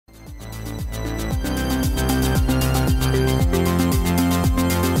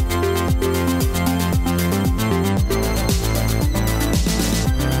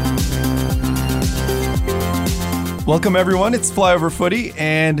Welcome, everyone. It's Flyover Footy,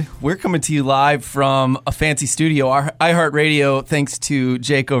 and we're coming to you live from a fancy studio, our iHeartRadio, thanks to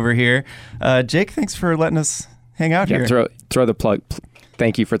Jake over here. Jake, thanks for letting us hang out here. Throw the plug.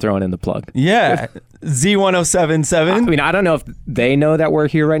 Thank you for throwing in the plug. Yeah, Z1077. I don't know if they know that we're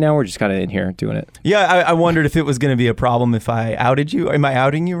here right now. We're just kind of in here doing it. Yeah, I wondered if it was going to be a problem if I outed you. Am I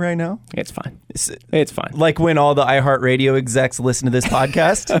outing you right now? It's fine. It's fine. Like when all the iHeartRadio execs listen to this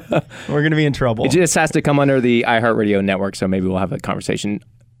podcast, we're going to be in trouble. It just has to come under the iHeartRadio network, so maybe we'll have a conversation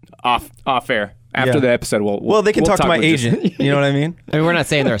off air. After the episode, we'll they can talk to my agent. You know what I mean? I mean, we're not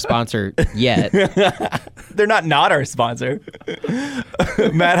saying they're a sponsor yet. They're not our sponsor.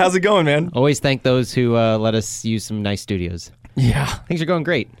 Matt, how's it going, man? Always thank those who let us use some nice studios. Yeah. Things are going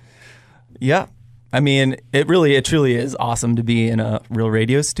great. Yeah. I mean, it truly is awesome to be in a real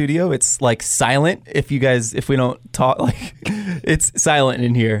radio studio. It's like silent if we don't talk, like it's silent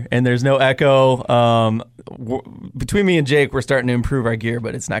in here and there's no echo. Between me and Jake, we're starting to improve our gear,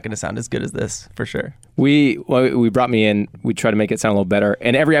 but it's not going to sound as good as this for sure. We brought me in. We tried to make it sound a little better,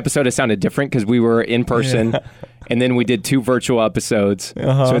 and every episode has sounded different because we were in person, and then we did 2 virtual episodes.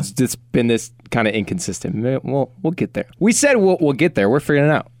 So it's just been this kind of inconsistent. We'll get there. We said we'll get there. We're figuring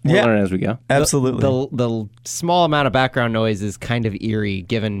it out. We'll learn as we go. Absolutely. The small amount of background noise is kind of eerie,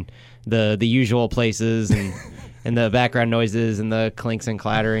 given the usual places and the background noises and the clinks and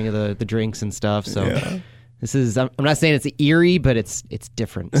clattering of the drinks and stuff. So. Yeah. This is, I'm not saying it's eerie, but it's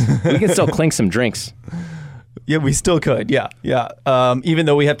different. We can still clink some drinks. Yeah, we still could. Yeah. Even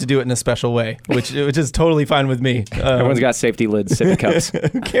though we have to do it in a special way, which is totally fine with me. Everyone's got safety lids, sippy cups.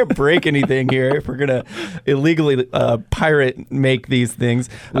 We can't break anything here if we're going to illegally pirate make these things.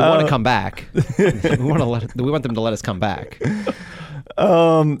 We want to come back. we want them to let us come back.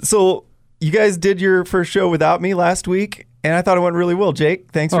 So you guys did your first show without me last week, and I thought it went really well.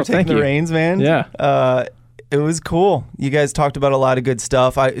 Jake, thanks for taking the reins, man. Yeah. It was cool. You guys talked about a lot of good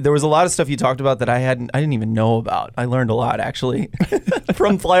stuff. There was a lot of stuff you talked about that I didn't even know about. I learned a lot actually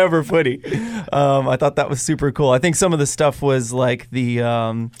from Flyover Footy. I thought that was super cool. I think some of the stuff was like a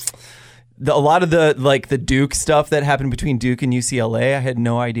lot of the Duke stuff that happened between Duke and UCLA. I had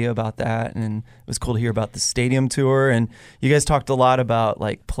no idea about that, and it was cool to hear about the stadium tour. And you guys talked a lot about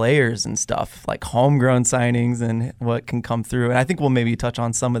like players and stuff, like homegrown signings and what can come through. And I think we'll maybe touch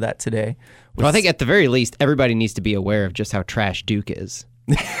on some of that today. Well, I think at the very least, everybody needs to be aware of just how trash Duke is.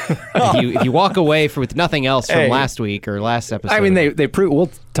 If you walk away with nothing else from last week or last episode. I mean, they proved.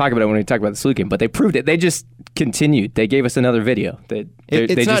 We'll talk about it when we talk about the SLU game, but they proved it. They just continued. They gave us another video.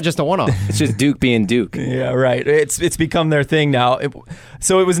 It's not just a one-off. It's just Duke being Duke. Yeah, right. It's become their thing now.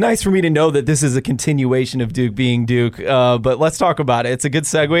 So it was nice for me to know that this is a continuation of Duke being Duke. But let's talk about it. It's a good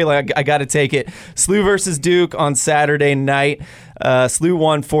segue. Like I got to take it. SLU versus Duke on Saturday night. SLU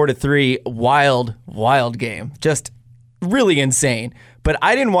won 4-3. Wild game. Just really insane. But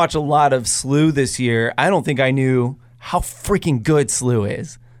I didn't watch a lot of SLU this year. I don't think I knew how freaking good SLU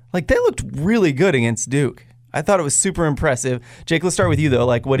is. Like, they looked really good against Duke. I thought it was super impressive. Jake, let's start with you, though.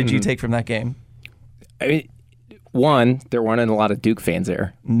 Like, what did you take from that game? I mean, one, there weren't a lot of Duke fans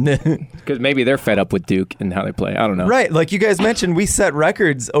there. Because maybe they're fed up with Duke and how they play. I don't know. Right. Like you guys mentioned, we set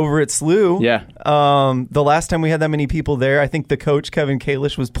records over at SLU. Yeah. The last time we had that many people there, I think the coach, Kevin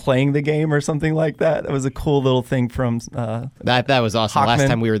Kalish, was playing the game or something like that. That was a cool little thing from That was awesome. Hockman. Last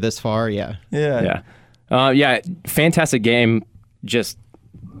time we were this far, yeah. Yeah. Fantastic game. Just,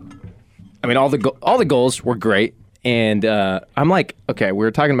 I mean, all the goals were great. And I'm like, okay, we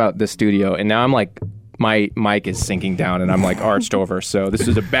were talking about this studio, and now I'm like, my mic is sinking down and I'm like arched over. So this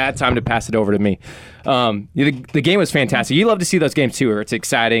is a bad time to pass it over to me. The game was fantastic. You love to see those games too, where it's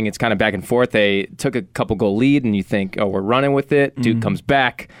exciting. It's kind of back and forth. They took a couple goal lead and you think, oh, we're running with it. Duke comes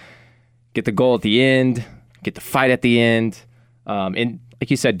back, get the goal at the end, get the fight at the end. And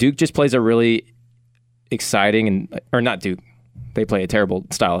like you said, Duke just plays a really exciting or not Duke. They play a terrible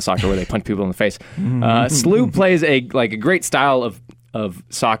style of soccer where they punch people in the face. SLU plays a great style of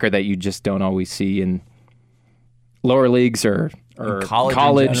soccer that you just don't always see in lower leagues or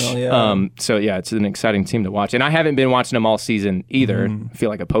college. General, so it's an exciting team to watch. And I haven't been watching them all season either. I feel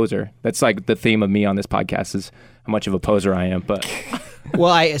like a poser. That's like the theme of me on this podcast is how much of a poser I am. But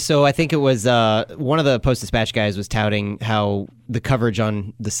well, I think it was one of the Post-Dispatch guys was touting how the coverage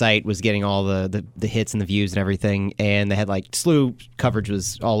on the site was getting all the hits and the views and everything, and they had like SLU coverage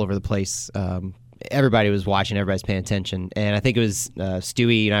was all over the place. Everybody was watching, everybody's paying attention, and I think it was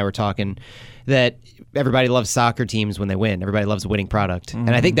Stewie and I were talking that everybody loves soccer teams when they win. Everybody loves a winning product,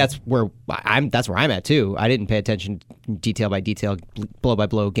 and I think that's where I'm at too. I didn't pay attention detail by detail, blow by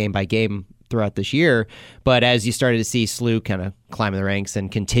blow, game by game throughout this year. But as you started to see SLU kind of climb the ranks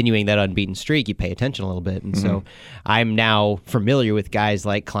and continuing that unbeaten streak, you pay attention a little bit. And so I'm now familiar with guys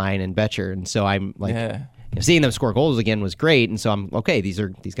like Klein and Betcher. And so I'm like, seeing them score goals again was great. And so I'm, okay, these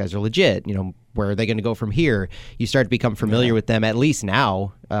guys are legit. You know, where are they going to go from here? You start to become familiar with them, at least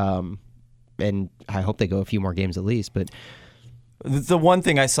now. And I hope they go a few more games at least. But the one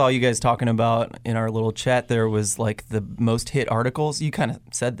thing I saw you guys talking about in our little chat there was like the most hit articles. You kind of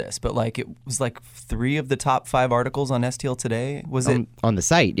said this, but like it was like 3 of the top 5 articles on STL Today. Was it on the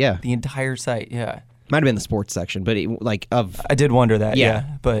site? Yeah, the entire site. Yeah, might have been the sports section, but I did wonder that. Yeah,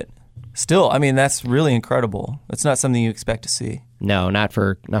 but still, I mean, that's really incredible. It's not something you expect to see. No, not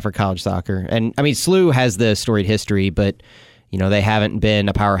for college soccer. And I mean, SLU has the storied history, but you know, they haven't been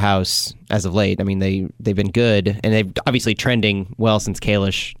a powerhouse as of late. I mean, they've been good, and they've obviously trending well since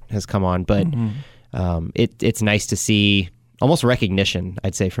Kalish has come on. But it's nice to see almost recognition,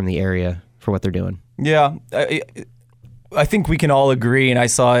 I'd say, from the area for what they're doing. Yeah, I think we can all agree, and I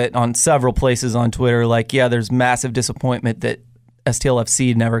saw it on several places on Twitter. Like, yeah, there's massive disappointment that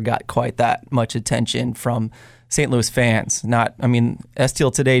STLFC never got quite that much attention from St. Louis fans.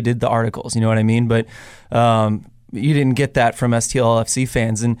 STL Today did the articles, you know what I mean? But you didn't get that from STLFC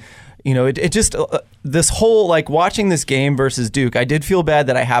fans. And, you know, it just, this whole, like, watching this game versus Duke, I did feel bad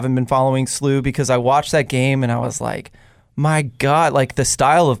that I haven't been following SLU because I watched that game and I was like, my God, like, the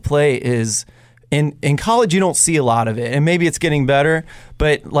style of play is, in college, you don't see a lot of it. And maybe it's getting better,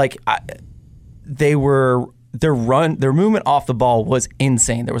 but, like, their movement off the ball was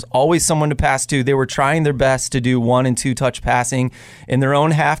insane. There was always someone to pass to. They were trying their best to do 1- and 2-touch passing in their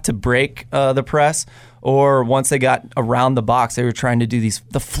own half to break the press. Or once they got around the box, they were trying to do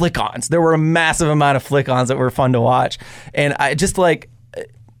the flick-ons. There were a massive amount of flick-ons that were fun to watch. And I just like,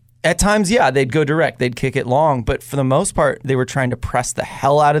 at times, yeah, they'd go direct. They'd kick it long. But for the most part, they were trying to press the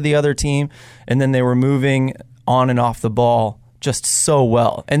hell out of the other team. And then they were moving on and off the ball just so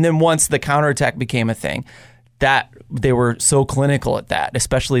well. And then once the counterattack became a thing, that they were so clinical at that,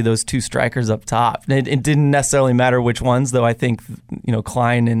 especially those 2 strikers up top. It didn't necessarily matter which ones, though. I think, you know,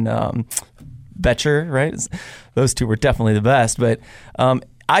 Klein and Betcher, right? Those 2 were definitely the best. But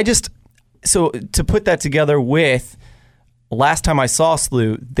so to put that together with last time I saw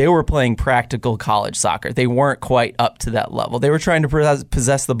SLU, they were playing practical college soccer. They weren't quite up to that level. They were trying to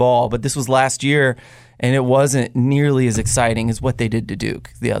possess the ball, but this was last year, and it wasn't nearly as exciting as what they did to Duke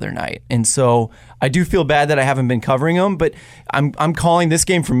the other night. And so I do feel bad that I haven't been covering them, but I'm calling this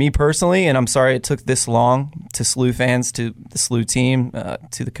game for me personally, and I'm sorry it took this long, to SLU fans, to the SLU team,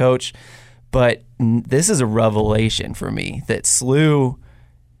 to the coach. But this is a revelation for me that SLU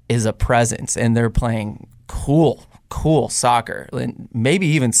is a presence, and they're playing cool soccer, and maybe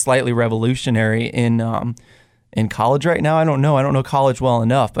even slightly revolutionary in college right now. I don't know college well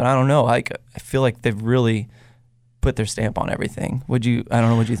enough, but I don't know. I feel like they've really put their stamp on everything. I don't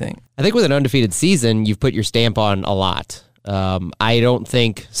know what you think. I think with an undefeated season, you've put your stamp on a lot. I don't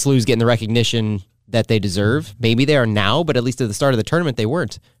think SLU's getting the recognition that they deserve. Maybe they are now, but at least at the start of the tournament, they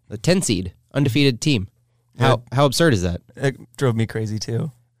weren't. The 10 seed, undefeated team. How absurd is that? It drove me crazy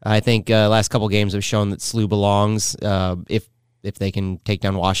too. I think last couple games have shown that SLU belongs. If they can take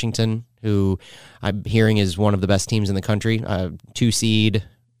down Washington, who I'm hearing is one of the best teams in the country, 2 seed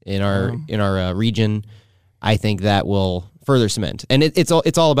in our region, I think that will further cement. And it's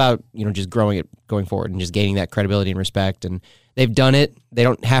all about, you know, just growing it going forward and just gaining that credibility and respect. And they've done it. They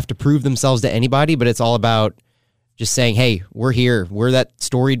don't have to prove themselves to anybody, but it's all about just saying, hey, we're here. We're that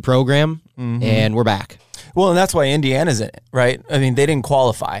storied program, and we're back. Well, and that's why Indiana's in it, right? I mean, they didn't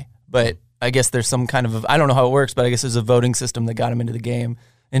qualify, but I guess there's some kind of, I don't know how it works, but I guess there's a voting system that got them into the game,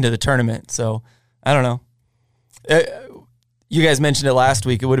 into the tournament. So, I don't know. You guys mentioned it last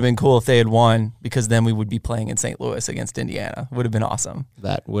week. It would have been cool if they had won, because then we would be playing in St. Louis against Indiana. Would have been awesome.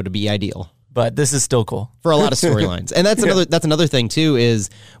 That would be ideal. But this is still cool for a lot of storylines. And that's another thing too, is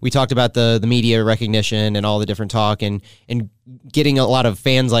we talked about the media recognition and all the different talk and getting a lot of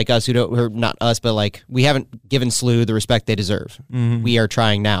fans like us who are not us, but like we haven't given SLU the respect they deserve. We are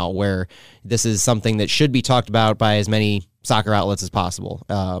trying now, where this is something that should be talked about by as many soccer outlets as possible.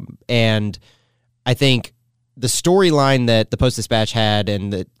 And I think the storyline that the Post-Dispatch had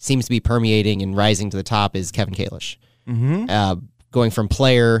and that seems to be permeating and rising to the top is Kevin Kalish. Going from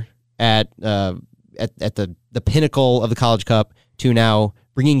player at the pinnacle of the College Cup to now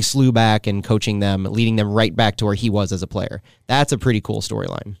bringing SLU back and coaching them, leading them right back to where he was as a player. That's a pretty cool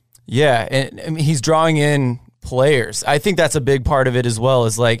storyline. Yeah, and I mean, he's drawing in players. I think that's a big part of it as well,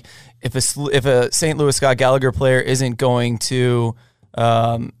 is like if a St. Louis Scott Gallagher player isn't going to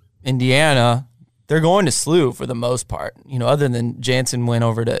Indiana, they're going to SLU for the most part. You know, other than Jansen went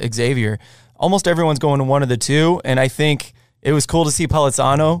over to Xavier, almost everyone's going to one of the two. And I think it was cool to see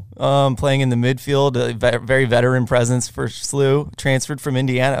Palizzano playing in the midfield, a very veteran presence for SLU, transferred from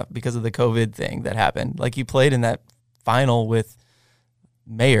Indiana because of the COVID thing that happened. Like, he played in that final with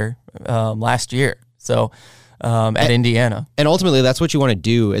Mayer last year. So at Indiana. And ultimately, that's what you want to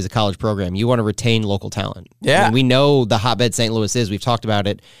do as a college program. You want to retain local talent. Yeah. And we know the hotbed St. Louis is. We've talked about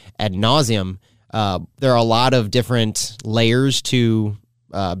it ad nauseum. There are a lot of different layers to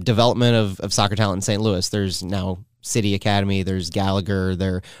development of soccer talent in St. Louis. There's now City Academy, there's Gallagher,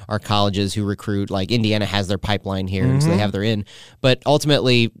 there are colleges who recruit. Like, Indiana has their pipeline here, and so they have their in. But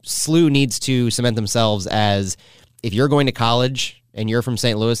ultimately, SLU needs to cement themselves as, if you're going to college and you're from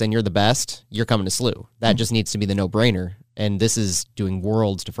St. Louis and you're the best, you're coming to SLU. That just needs to be the no-brainer, and this is doing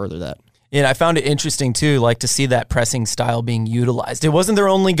worlds to further that. Yeah, I found it interesting, too, like, to see that pressing style being utilized. It wasn't their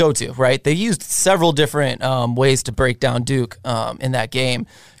only go-to, right? They used several different ways to break down Duke in that game.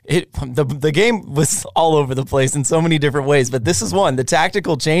 The game was all over the place in so many different ways, but this is one. The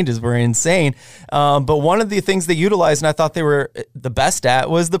tactical changes were insane. But one of the things they utilized, and I thought they were the best at,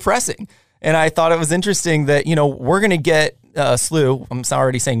 was the pressing. And I thought it was interesting that, you know, we're going to get SLU. I'm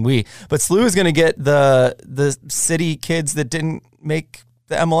already saying we, but SLU is going to get the city kids that didn't make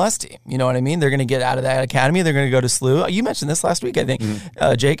the MLS team. You know what I mean? They're going to get out of that academy. They're going to go to SLU. You mentioned this last week, I think,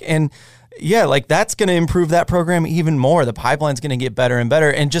 Jake. And yeah, like, that's going to improve that program even more. The pipeline's going to get better and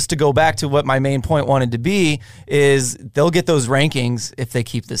better. And just to go back to what my main point wanted to be is, they'll get those rankings if they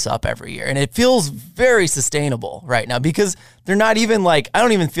keep this up every year. And it feels very sustainable right now, because they're not even like, I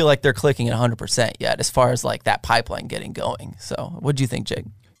don't even feel like they're clicking at 100% yet as far as like that pipeline getting going. So what do you think, Jake?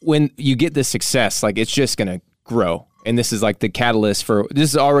 When you get this success, like, it's just going to grow. And this is like the catalyst for, this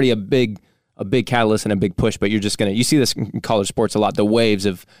is already a big catalyst and a big push, but you see this in college sports a lot, the waves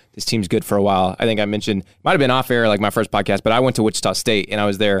of this team's good for a while. I think I mentioned, might have been off air, like my first podcast, but I went to Wichita State and I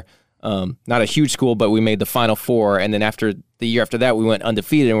was there, not a huge school, but we made the Final Four. And then after the year after that, we went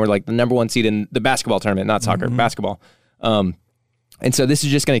undefeated and we're like the number one seed in the basketball tournament, not soccer, basketball. And so this is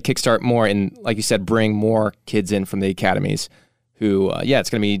just going to kickstart more and, like you said, bring more kids in from the academies who,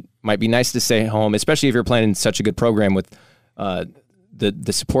 it's going to might be nice to stay home, especially if you're playing in such a good program with,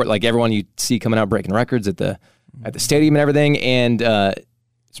 the support, like everyone you see coming out breaking records at the stadium and everything, and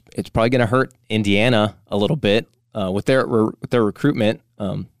it's probably going to hurt Indiana a little bit with their recruitment.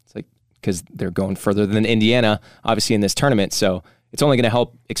 It's like, because they're going further than Indiana, obviously, in this tournament. So it's only going to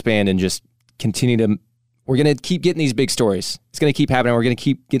help expand and just continue to. We're going to keep getting these big stories. It's going to keep happening. We're going to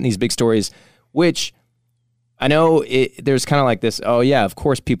keep getting these big stories, which I know there's kind of like this. Oh yeah, of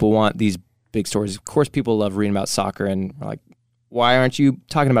course people want these big stories. Of course people love reading about soccer, and we're like, why aren't you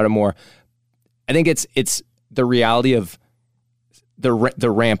talking about it more? I think it's the reality of the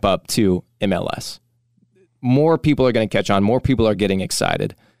ramp up to MLS. More people are going to catch on. More people are getting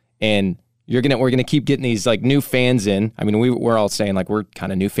excited, and we're gonna keep getting these like new fans in. I mean, we're all saying like we're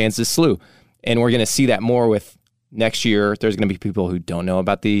kind of new fans to SLU, and we're going to see that more with next year. There's going to be people who don't know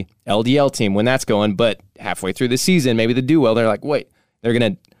about the LDL team when that's going, but halfway through the season, maybe they do well. They're like, wait, they're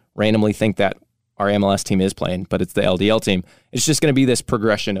going to randomly think that our MLS team is playing, but it's the LDL team. It's just going to be this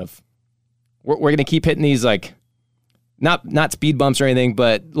progression of we're going to keep hitting these like not speed bumps or anything,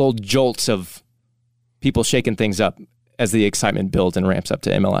 but little jolts of people shaking things up as the excitement builds and ramps up to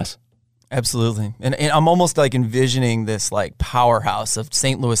MLS. Absolutely. And I'm almost like envisioning this like powerhouse of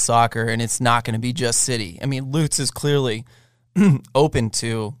St. Louis soccer, and it's not going to be just City. I mean, Lutz is clearly open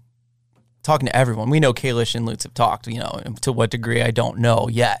to talking to everyone. We know Kalish and Lutz have talked, you know, to what degree I don't know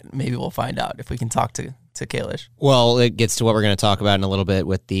yet. Maybe we'll find out if we can talk to Kalish. Well, it gets to what we're going to talk about in a little bit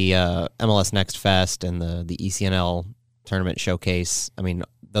with the MLS Next Fest and the ECNL tournament showcase. I mean,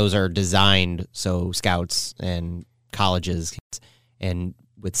 those are designed so scouts and colleges, and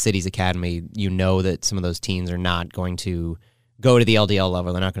with City's Academy, you know that some of those teams are not going to go to the LDL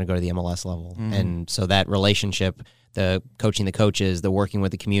level. They're not going to go to the MLS level. And so that relationship, the coaching the coaches, the working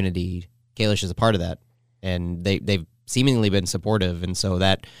with the community, Kalish is a part of that, and they've seemingly been supportive, and so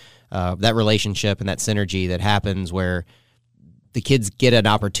that relationship and that synergy that happens where the kids get an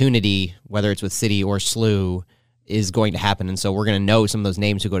opportunity, whether it's with City or SLU, is going to happen, and so we're going to know some of those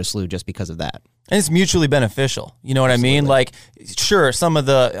names who go to SLU just because of that. And it's mutually beneficial. You know what Absolutely. I mean? Like, sure, some of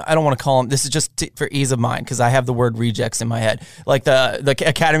the, I don't want to call them, this is just for ease of mind because I have the word rejects in my head. Like the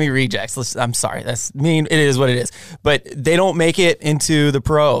Academy rejects. I'm sorry, that's mean. It is what it is. But they don't make it into the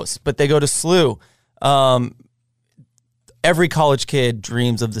pros, but they go to SLU. Every college kid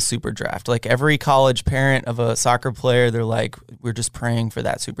dreams of the super draft. Like every college parent of a soccer player, they're like, we're just praying for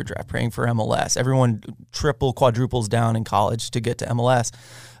that super draft, praying for MLS. Everyone quadruples down in college to get to MLS.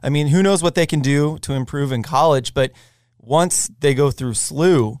 I mean, who knows what they can do to improve in college, but once they go through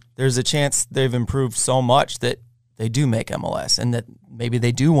SLU, there's a chance they've improved so much that they do make MLS and that maybe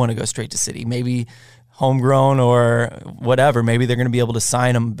they do want to go straight to City. Maybe homegrown or whatever. Maybe they're going to be able to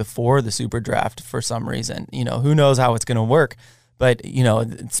sign them before the Super Draft for some reason. You know, who knows how it's going to work, but, you know,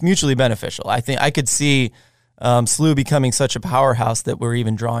 it's mutually beneficial. I think I could see SLU becoming such a powerhouse that we're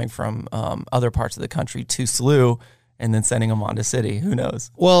even drawing from other parts of the country to SLU and then sending them on to City. Who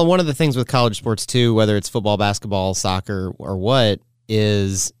knows? Well, one of the things with college sports too, whether it's football, basketball, soccer, or what,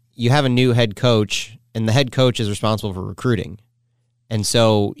 is you have a new head coach, and the head coach is responsible for recruiting. And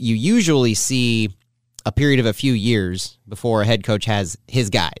so you usually see a period of a few years before a head coach has his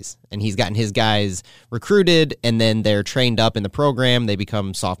guys, and he's gotten his guys recruited, and then they're trained up in the program. They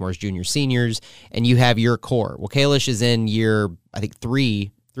become sophomores, juniors, seniors, and you have your core. Well, Kalish is in year, I think,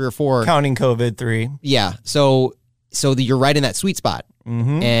 three or four. Counting COVID, 3. Yeah. So you're right in that sweet spot,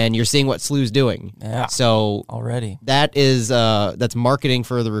 and you're seeing what SLU's doing. Yeah. So Already. that is that's marketing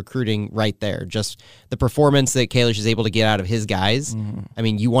for the recruiting right there. Just the performance that Kalish is able to get out of his guys. I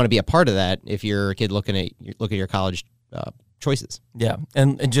mean, you want to be a part of that if you're a kid looking at your college choices. Yeah.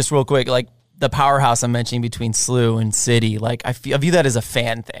 And just real quick, like the powerhouse I'm mentioning between SLU and City, like I view that as a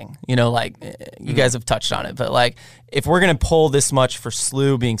fan thing. You know, like you guys have touched on it, but like if we're going to pull this much for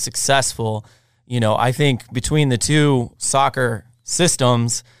SLU being successful, you know, I think between the two soccer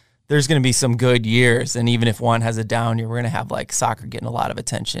systems, there's going to be some good years. And even if one has a down year, we're going to have like soccer getting a lot of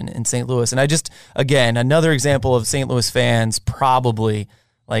attention in St. Louis. And I just, again, another example of St. Louis fans probably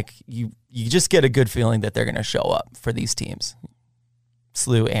like you just get a good feeling that they're going to show up for these teams,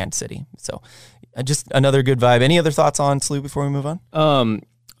 SLU and City. So just another good vibe. Any other thoughts on SLU before we move on?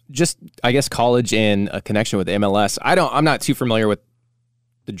 Just, I guess, college and a connection with MLS. I'm not too familiar with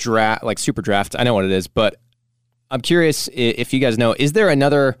the draft, like Super Draft. I know what it is, but I'm curious if you guys know, is there an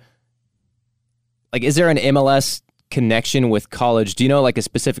MLS connection with college? Do you know like a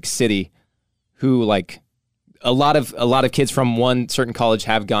specific city who like a lot of kids from one certain college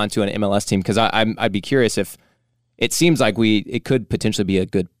have gone to an MLS team? Because I'd be curious if it seems like it could potentially be a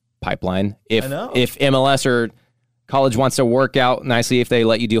good pipeline if MLS or college wants to work out nicely, if they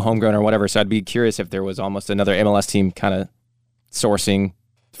let you do homegrown or whatever. So I'd be curious if there was almost another MLS team kind of sourcing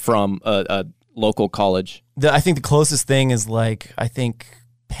from a local college. I think the closest thing is like, I think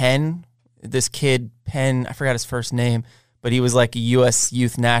Penn, this kid, Penn, I forgot his first name, but he was like a U.S.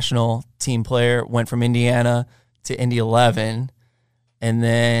 youth national team player, went from Indiana to Indy 11, and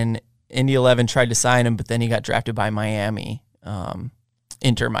then Indy 11 tried to sign him, but then he got drafted by Miami,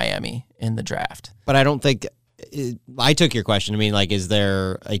 Inter Miami in the draft. But I don't think, I took your question. I mean, like, is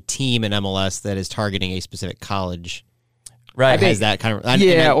there a team in MLS that is targeting a specific college? Right. Has that kind of...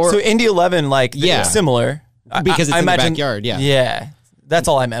 so Indy 11, like, similar. Because it's in the backyard, yeah. Yeah. That's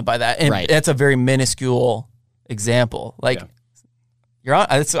all I meant by that. And right. That's a very minuscule example. Like, you're on,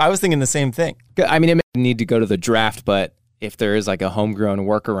 I was thinking the same thing. I mean, it may need to go to the draft, but if there is like a homegrown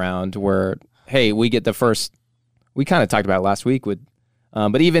workaround where, hey, we get the first... We kind of talked about it last week with...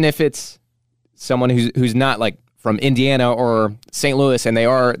 but even if it's someone who's not like from Indiana or St. Louis, and they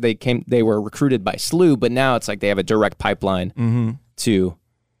were recruited by SLU, but now it's like they have a direct pipeline to.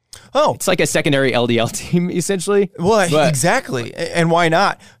 Oh, it's like a secondary LDL team essentially. Well, exactly, and why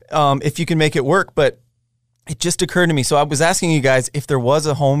not? If you can make it work. But it just occurred to me. So I was asking you guys if there was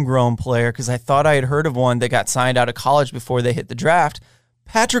a homegrown player because I thought I had heard of one that got signed out of college before they hit the draft.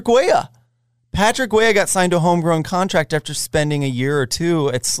 Patrick Weah. Patrick Weah got signed to a homegrown contract after spending a year or two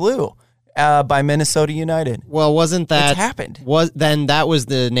at SLU. By Minnesota United. Well, wasn't that... It's happened. Then that was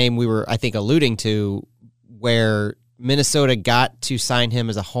the name we were, I think, alluding to, where Minnesota got to sign him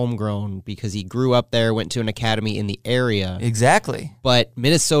as a homegrown because he grew up there, went to an academy in the area. Exactly. But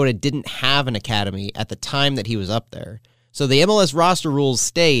Minnesota didn't have an academy at the time that he was up there. So the MLS roster rules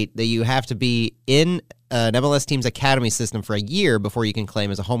state that you have to be in an MLS team's academy system for a year before you can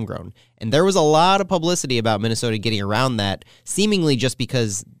claim as a homegrown. And there was a lot of publicity about Minnesota getting around that, seemingly just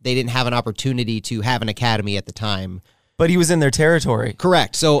because they didn't have an opportunity to have an academy at the time. But he was in their territory.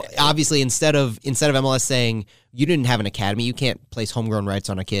 Correct. So obviously instead of MLS saying you didn't have an academy, you can't place homegrown rights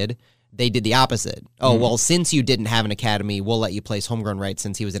on a kid, they did the opposite. Oh, well, since you didn't have an academy, we'll let you place homegrown rights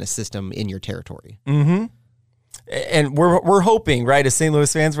since he was in a system in your territory. Mm-hmm. And we're hoping, right, as St.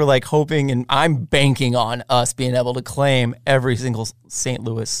 Louis fans, we're like hoping, and I'm banking on us being able to claim every single St.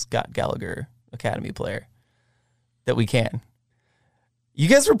 Louis Scott Gallagher Academy player that we can. You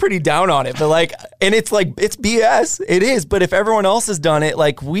guys were pretty down on it, but like, and it's like, it's BS. It is. But if everyone else has done it,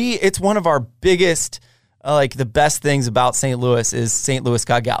 like it's one of our biggest, like the best things about St. Louis is St. Louis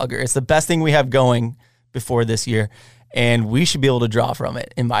Scott Gallagher. It's the best thing we have going before this year. and we should be able to draw from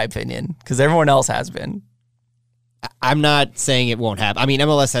it, in my opinion, because everyone else has been. I'm not saying it won't happen. I mean,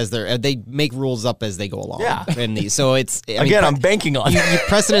 MLS has they make rules up as they go along. Yeah. In these, so it's I'm banking on it.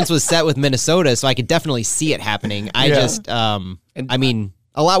 Precedence was set with Minnesota, so I could definitely see it happening. I just, I mean,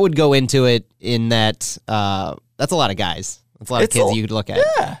 a lot would go into it in that. That's a lot of guys. That's a lot of kids you could look at.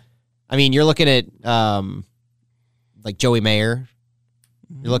 Yeah. I mean, you're looking at like Joey Mayer.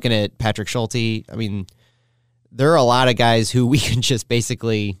 You're looking at Patrick Schulte. I mean, there are a lot of guys who we can just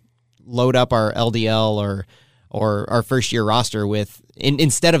basically load up our LDL or our first year roster with,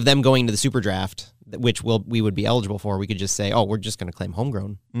 instead of them going to the super draft, which we would be eligible for. We could just say, oh, we're just going to claim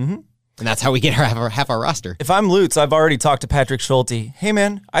homegrown. And that's how we get half our roster. If I'm Lutz, I've already talked to Patrick Schulte. Hey,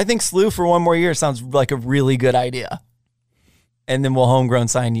 man, I think SLU for one more year sounds like a really good idea. And then we'll homegrown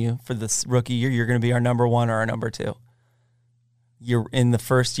sign you for this rookie year. You're going to be our number 1 or our number 2. You're in the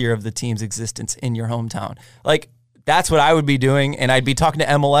first year of the team's existence in your hometown. Like, that's what I would be doing. And I'd be talking to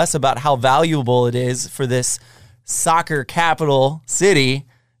MLS about how valuable it is for this soccer capital city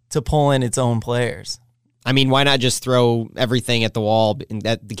to pull in its own players. I mean, why not just throw everything at the wall,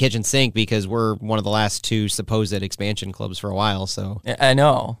 at the kitchen sink, because we're one of the last 2 supposed expansion clubs for a while. So I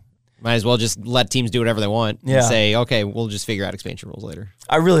know. Might as well just let teams do whatever they want and say, okay, we'll just figure out expansion rules later.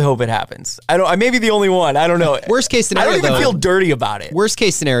 I really hope it happens. I may be the only one. I don't know. Worst case scenario, I don't even feel dirty about it. Worst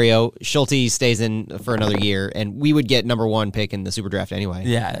case scenario, Schulte stays in for another year, and we would get number 1 pick in the Super Draft anyway.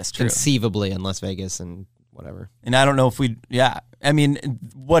 Yeah, that's true. Conceivably in Las Vegas and whatever. And I don't know if I mean,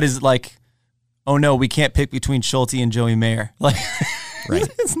 what is it like, oh no, we can't pick between Schulte and Joey Mayer. Like, right.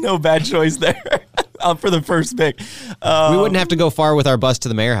 It's no bad choice there for the first pick. We wouldn't have to go far with our bus to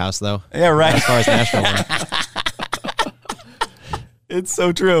the Mayor House, though. Yeah, right. As far as Nashville went. It's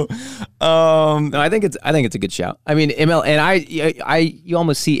so true. No, I think it's a good shout. I mean, you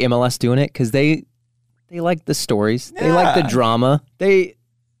almost see MLS doing it because they like the stories. They like the drama. They'll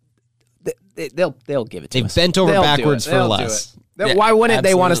give it to us. They've bent over backwards for less. Why wouldn't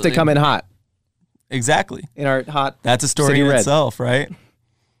they want us to come in hot? Exactly. In our hot That's a story city in red. itself, right?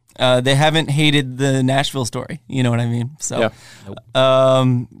 They haven't hated the Nashville story. You know what I mean? So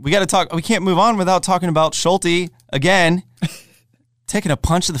we got to talk. We can't move on without talking about Schulte again, taking a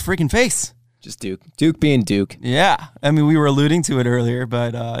punch to the freaking face. Just Duke. Duke being Duke. Yeah. I mean, we were alluding to it earlier,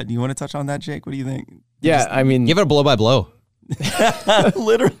 but do you want to touch on that, Jake? What do you think? Yeah, I mean, give it a blow by blow.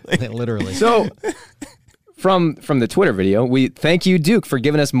 Literally. So from the Twitter video, we thank you, Duke, for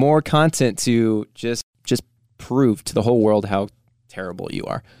giving us more content to just prove to the whole world how terrible you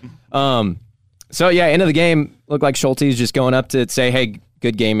are. So yeah, end of the game, looked like Schulte's just going up to say, hey,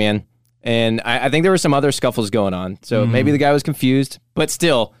 good game, man. And I think there were some other scuffles going on. So maybe the guy was confused, but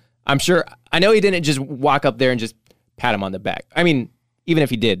still, I know he didn't just walk up there and just pat him on the back. I mean, even if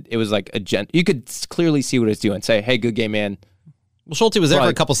he did, it was like you could clearly see what he was doing. Say, hey, good game, man. Well, Schulte was there for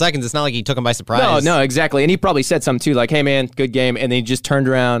a couple seconds. It's not like he took him by surprise. No, exactly. And he probably said something too, like, hey, man, good game. And then he just turned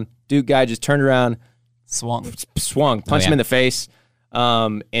around. Duke guy just turned around. Swung, punched him in the face.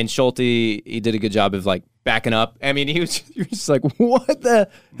 And Schulte, he did a good job of like backing up. I mean, he was just like, what the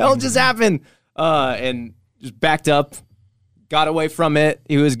hell just happened? And just backed up, got away from it.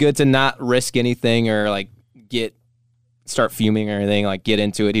 He was good to not risk anything or like start fuming or anything, like get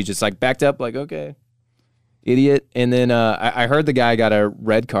into it. He just like backed up, like, okay, idiot. And then I heard the guy got a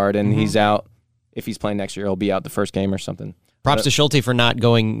red card and he's out. If he's playing next year, he'll be out the first game or something. Props to Schulte for not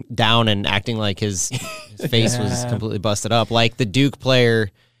going down and acting like his face was completely busted up, like the Duke player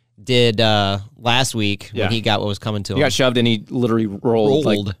did last week when he got what was coming to him. He got shoved and he literally rolled.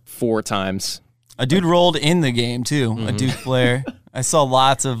 Like 4 times. A dude rolled in the game too. A Duke player. I saw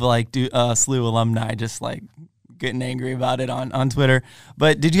lots of like SLU alumni just like getting angry about it on Twitter.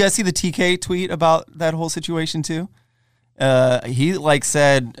 But did you guys see the TK tweet about that whole situation too? He like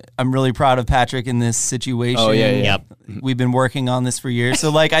said, I'm really proud of Patrick in this situation. Oh, yeah. Yep. We've been working on this for years.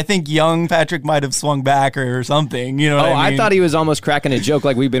 So like, I think young Patrick might have swung back or something. You know what I mean? I thought he was almost cracking a joke.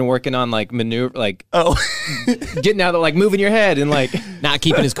 Like we've been working on like maneuver, like getting out of like moving your head and like not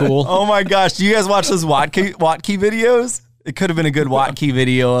keeping his cool. Oh my gosh. Do you guys watch those Watke videos? It could have been a good Watke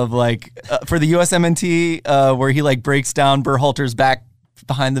video of like for the USMNT where he like breaks down Berhalter's back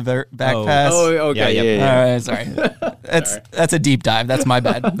behind the back pass. Oh, okay. Yeah. All right, sorry. That's a deep dive. That's my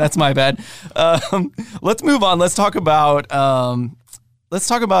bad. Let's move on. Let's talk about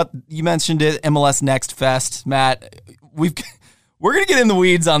you mentioned it, MLS Next Fest, Matt. We're going to get in the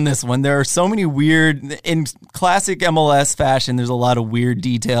weeds on this one. There are so many weird, in classic MLS fashion, there's a lot of weird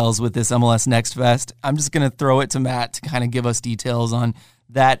details with this MLS Next Fest. I'm just going to throw it to Matt to kind of give us details on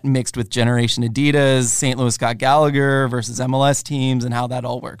that mixed with Generation Adidas, St. Louis Scott Gallagher versus MLS teams, and how that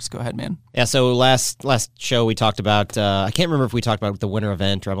all works. Go ahead, man. Yeah, so last show we talked about, I can't remember if we talked about the winter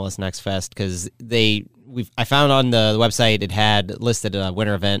event or MLS Next Fest, because I found on the website it had listed a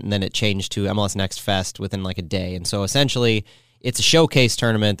winter event, and then it changed to MLS Next Fest within like a day. And so essentially, it's a showcase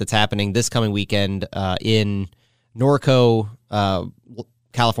tournament that's happening this coming weekend in Norco,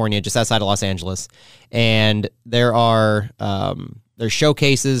 California, just outside of Los Angeles. And there are there's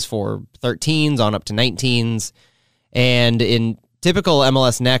showcases for 13s on up to 19s. And in typical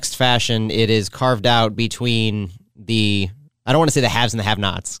MLS Next fashion, it is carved out between I don't want to say the haves and the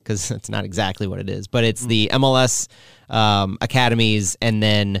have-nots, because that's not exactly what it is, but it's the MLS academies and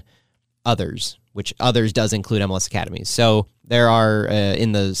then others, which others does include MLS academies. So there are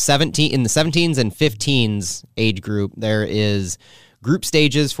in the 17s and 15s age group, there is group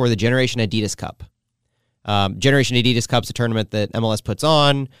stages for the Generation Adidas Cup. Generation Adidas Cup's a tournament that MLS puts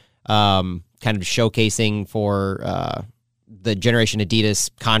on, kind of showcasing for the Generation Adidas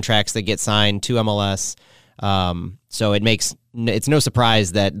contracts that get signed to MLS. So it's no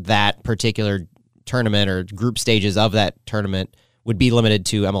surprise that particular tournament or group stages of that tournament would be limited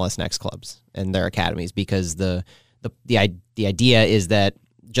to MLS Next clubs and their academies, because the idea is that,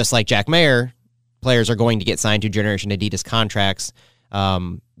 just like Jack Mayer, players are going to get signed to Generation Adidas contracts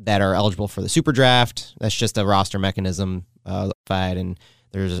that are eligible for the Super Draft. That's just a roster mechanism, and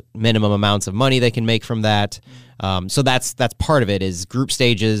there's minimum amounts of money they can make from that. So that's part of it, is group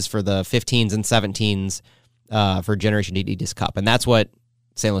stages for the 15s and 17s for Generation Adidas Cup, and that's what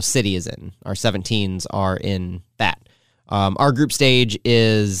St. Louis City is in. Our 17s are in that. Our group stage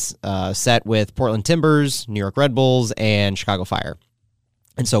is set with Portland Timbers, New York Red Bulls, and Chicago Fire.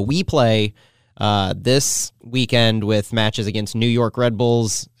 And so we play this weekend with matches against New York Red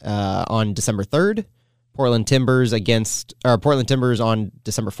Bulls on December 3rd, Portland Timbers on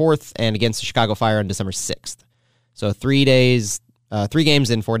December 4th, and against the Chicago Fire on December 6th. So 3 games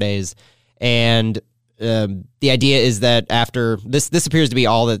in 4 days. And the idea is that after this appears to be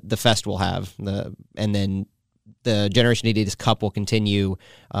all that the Fest will have, and then the Generation Adidas Cup will continue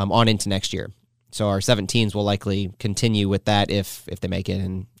on into next year. So our 17s will likely continue with that if they make it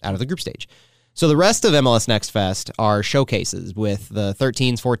out of the group stage. So the rest of MLS Next Fest are showcases with the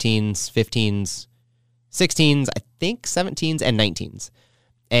 13s, 14s, 15s, 16s, I think 17s, and 19s.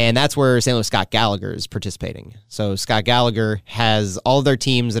 And that's where St. Louis Scott Gallagher is participating. So Scott Gallagher has all of their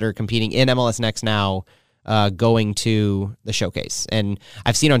teams that are competing in MLS Next now going to the showcase. And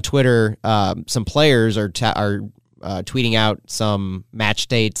I've seen on Twitter some players are tweeting out some match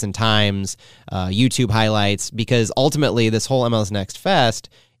dates and times, YouTube highlights, because ultimately this whole MLS Next Fest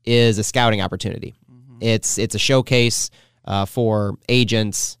is a scouting opportunity. Mm-hmm. It's a showcase for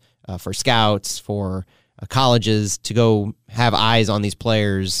agents, for scouts, for colleges to go have eyes on these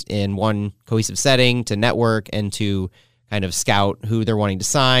players in one cohesive setting, to network and to kind of scout who they're wanting to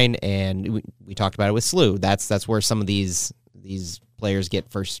sign. And we talked about it with SLU. That's where some of these players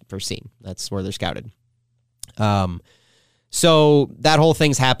get first seen. That's where they're scouted. So that whole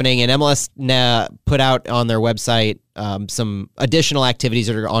thing's happening, and MLS put out on their website some additional activities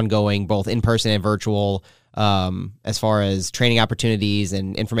that are ongoing, both in person and virtual, as far as training opportunities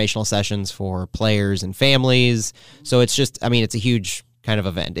and informational sessions for players and families. So it's a huge kind of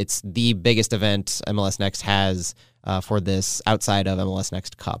event. It's the biggest event MLS Next has for this outside of MLS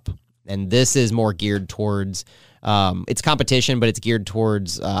Next Cup. And this is more geared towards it's competition, but it's geared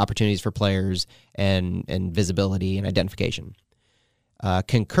towards opportunities for players and visibility and identification.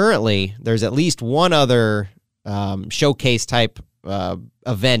 Concurrently, there's at least one other showcase type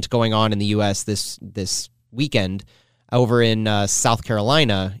event going on in the U.S. this weekend. Over in South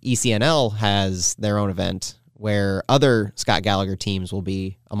Carolina, ECNL has their own event where other Scott Gallagher teams will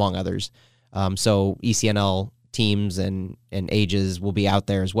be, among others. So ECNL teams and ages will be out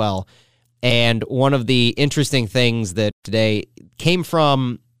there as well. And one of the interesting things that today came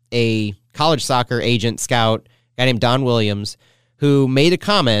from a college soccer agent scout, a guy named Don Williams, who made a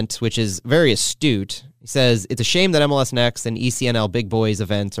comment, which is very astute. He says, "It's a shame that MLS Next and ECNL Big Boys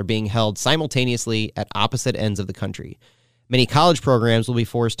events are being held simultaneously at opposite ends of the country. Many college programs will be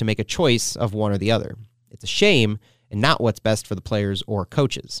forced to make a choice of one or the other. It's a shame and not what's best for the players or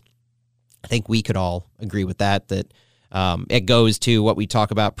coaches." I think we could all agree with that it goes to what we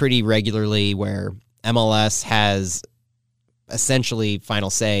talk about pretty regularly, where MLS has essentially final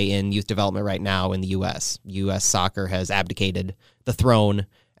say in youth development right now in the U.S. U.S. soccer has abdicated the throne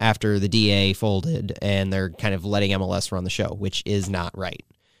after the DA folded, and they're kind of letting MLS run the show, which is not right.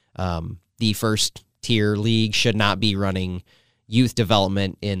 The first tier league should not be running youth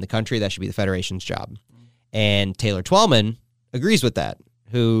development in the country. That should be the federation's job. And Taylor Twellman agrees with that,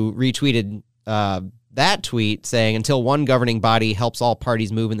 who retweeted that tweet saying, until one governing body helps all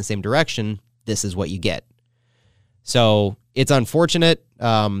parties move in the same direction, this is what you get. So it's unfortunate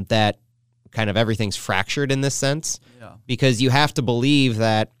that kind of everything's fractured in this sense, because you have to believe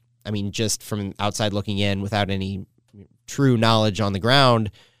that, I mean, just from outside looking in without any true knowledge on the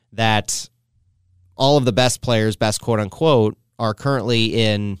ground, that all of the best players, best quote unquote, are currently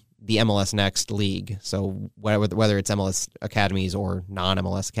in the MLS Next league. So whether it's MLS academies or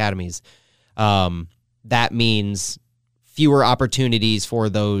non-MLS academies, that means fewer opportunities for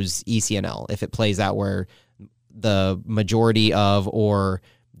those ECNL if it plays out where the majority of or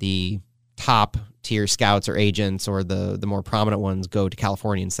the top tier scouts or agents or the more prominent ones go to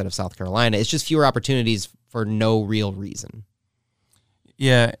California instead of South Carolina. It's just fewer opportunities for no real reason.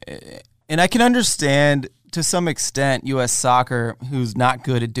 Yeah, and I can understand to some extent U.S. Soccer, who's not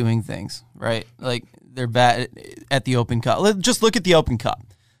good at doing things, right? Like, they're bad at the Open Cup. Just look at the Open Cup.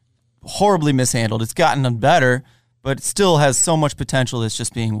 Horribly mishandled. It's gotten better, but it still has so much potential that's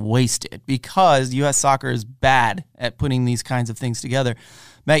just being wasted because U.S. Soccer is bad at putting these kinds of things together.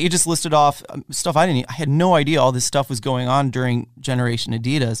 Matt, you just listed off stuff I had no idea all this stuff was going on during Generation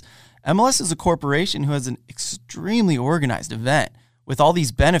Adidas. MLS is a corporation who has an extremely organized event with all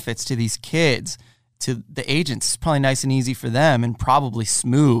these benefits to these kids, to the agents. It's probably nice and easy for them and probably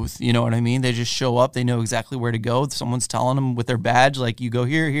smooth. You know what I mean? They just show up. They know exactly where to go. Someone's telling them with their badge, like, you go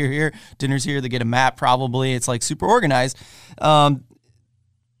here, here, here. Dinner's here. They get a map probably. It's like super organized.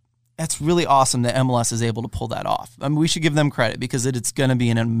 That's really awesome that MLS is able to pull that off. I mean, we should give them credit because it's going to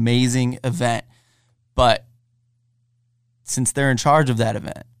be an amazing event. But since they're in charge of that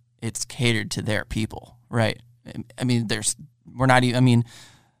event, it's catered to their people, right? I mean,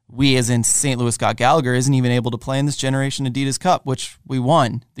 we as in St. Louis Scott Gallagher isn't even able to play in this Generation Adidas Cup, which we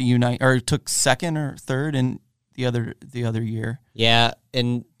won took second or third in the other year. Yeah,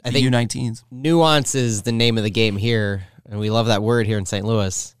 and I think U19s. Nuance is the name of the game here, and we love that word here in St.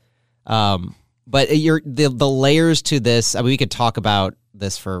 Louis. But the layers to this, I mean, we could talk about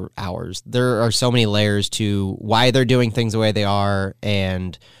this for hours. There are so many layers to why they're doing things the way they are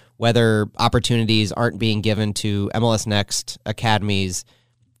and whether opportunities aren't being given to MLS Next academies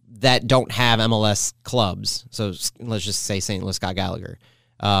that don't have MLS clubs. So let's just say St. Louis Scott Gallagher.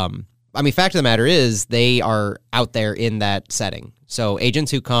 I mean, fact of the matter is they are out there in that setting. So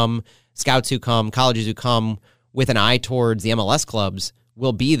agents who come, scouts who come, colleges who come with an eye towards the MLS clubs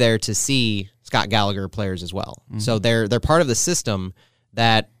will be there to see Scott Gallagher players as well. Mm-hmm. So they're part of the system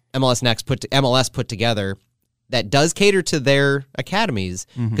that MLS put together that does cater to their academies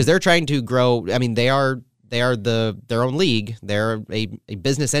because they're trying to grow. I mean, they are their own league. They're a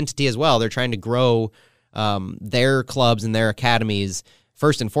business entity as well. They're trying to grow their clubs and their academies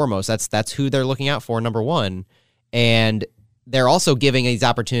first and foremost. That's who they're looking out for, number one. And they're also giving these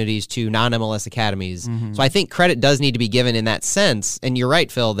opportunities to non-MLS academies. Mm-hmm. So I think credit does need to be given in that sense. And you're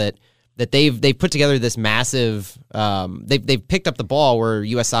right, Phil, that they've put together this massive. They've picked up the ball where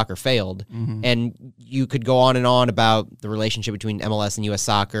U.S. Soccer failed, and you could go on and on about the relationship between MLS and U.S.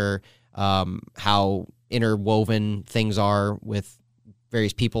 Soccer, how interwoven things are with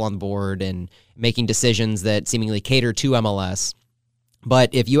various people on the board and making decisions that seemingly cater to MLS.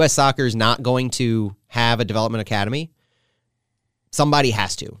 But if U.S. Soccer is not going to have a development academy, somebody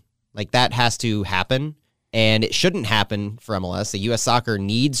has to. Like, that has to happen, and it shouldn't happen for MLS. The U.S. Soccer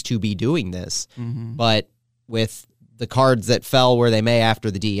needs to be doing this, but with the cards that fell where they may after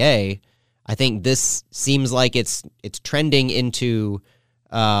the DA, I think this seems like it's trending into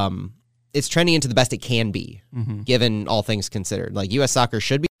the best it can be, given all things considered. Like, U.S. Soccer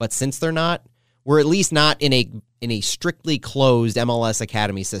should be, but since they're not, we're at least not in a strictly closed MLS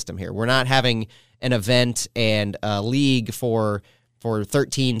academy system here. We're not having an event and a league for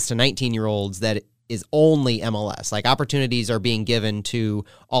 13s to 19-year-olds that is only MLS. Like, opportunities are being given to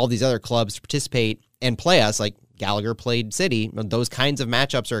all these other clubs to participate and play us. Like, Gallagher played City. Those kinds of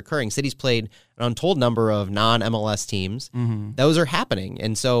matchups are occurring. City's played an untold number of non-MLS teams. Those are happening.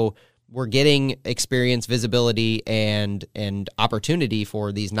 And so we're getting experience, visibility, and opportunity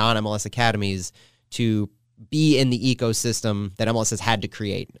for these non-MLS academies to be in the ecosystem that MLS has had to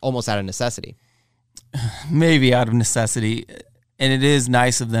create, almost out of necessity. Maybe out of necessity. And it is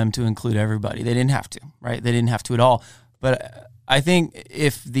nice of them to include everybody. They didn't have to, right? They didn't have to at all. But I think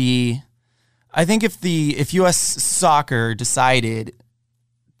if U.S. Soccer decided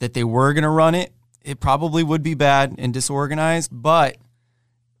that they were going to run it, it probably would be bad and disorganized, but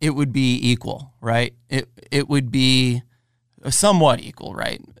it would be equal, right? It would be somewhat equal,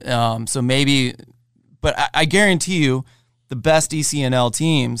 right? So maybe, but I guarantee you the best ECNL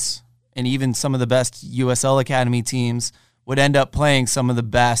teams and even some of the best USL Academy teams would end up playing some of the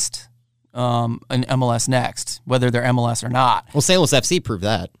best in MLS Next, whether they're MLS or not. Well, St. Louis FC proved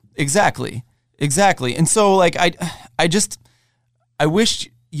that. Exactly. And so, like, I wish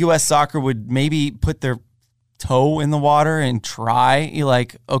U.S. Soccer would maybe put their toe in the water and try,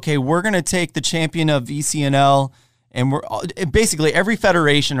 like, okay, we're going to take the champion of ECNL, and we're basically every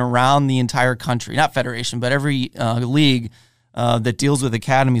federation around the entire country, not federation, but every league that deals with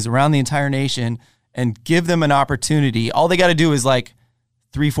academies around the entire nation, and give them an opportunity. All they got to do is like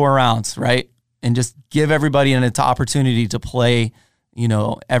 3-4 rounds, right? And just give everybody an opportunity to play,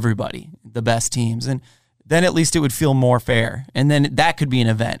 everybody, the best teams. And then at least it would feel more fair. And then that could be an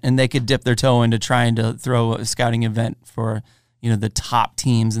event, and they could dip their toe into trying to throw a scouting event for, the top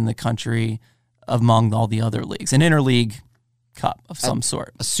teams in the country among all the other leagues, an interleague cup of some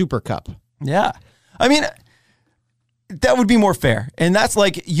sort. A super cup. Yeah. I mean, that would be more fair. And that's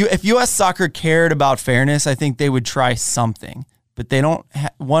like, if U.S. Soccer cared about fairness, I think they would try something, but they don't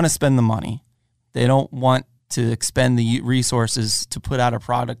want to spend the money. They don't want to expend the resources to put out a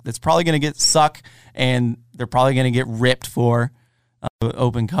product that's probably going to get suck, and they're probably going to get ripped for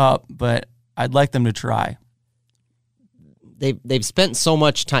Open Cup, but I'd like them to try. They've spent so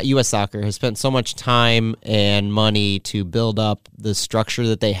much time, U.S. Soccer has spent so much time and money to build up the structure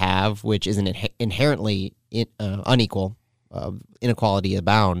that they have, which is inherently unequal, inequality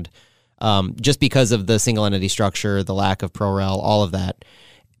abound, just because of the single entity structure, the lack of pro-rel, all of that.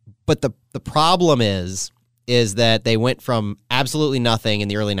 But the problem is that they went from absolutely nothing in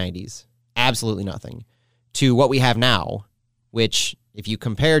the early 90s, absolutely nothing, to what we have now, which if you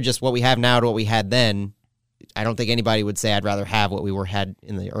compare just what we have now to what we had then, I don't think anybody would say I'd rather have what we had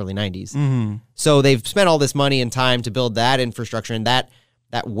in the early 90s. Mm-hmm. So they've spent all this money and time to build that infrastructure and that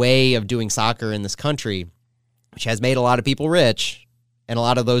way of doing soccer in this country, which has made a lot of people rich, and a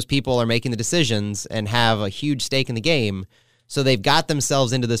lot of those people are making the decisions and have a huge stake in the game. So they've got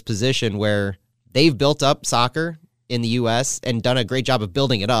themselves into this position where they've built up soccer in the U.S. and done a great job of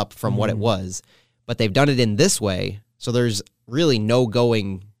building it up from what it was, but they've done it in this way, so there's really no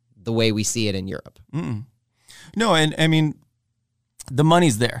going the way we see it in Europe. Mm-mm. No, and I mean, the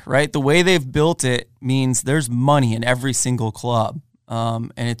money's there, right? The way they've built it means there's money in every single club,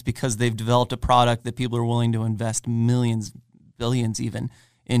 and it's because they've developed a product that people are willing to invest millions, billions even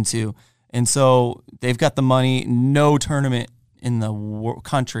into, and so they've got the money. No tournament in the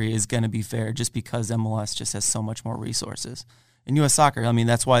country is going to be fair just because MLS just has so much more resources. In U.S. Soccer, I mean,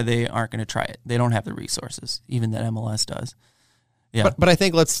 that's why they aren't going to try it. They don't have the resources, even that MLS does. Yeah, but I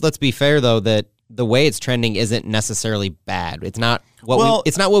think let's be fair though, that the way it's trending isn't necessarily bad. It's not what we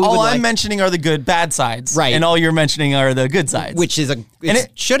would like. All I'm mentioning are the bad sides, right? And all you're mentioning are the good sides, which is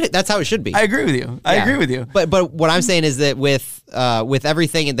that's how it should be. I agree with you. I agree with you. But what I'm saying is that with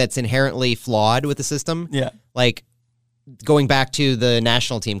everything that's inherently flawed with the system, like going back to the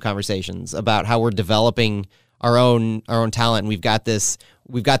national team conversations about how we're developing our own talent, and we've got this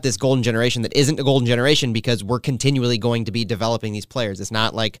golden generation that isn't a golden generation because we're continually going to be developing these players. It's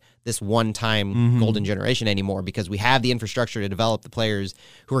not like this one-time golden generation anymore because we have the infrastructure to develop the players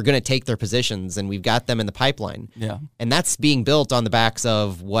who are going to take their positions, and we've got them in the pipeline. Yeah. And that's being built on the backs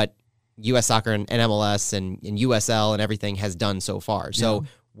of what U.S. Soccer and MLS and USL and everything has done so far. So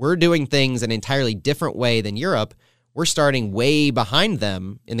we're doing things an entirely different way than Europe. We're starting way behind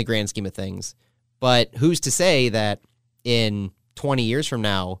them in the grand scheme of things. But who's to say that in 20 years from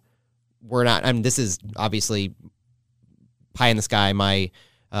now, we're not, I mean, this is obviously pie in the sky, my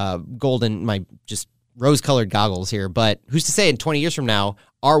just rose-colored goggles here, but who's to say in 20 years from now,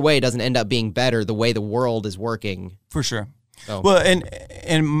 our way doesn't end up being better the way the world is working? For sure. So. Well,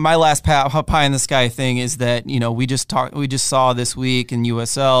 and my last pie in the sky thing is that, we just saw this week in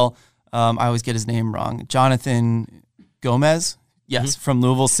USL, I always get his name wrong, Jonathan Gomez, yes, from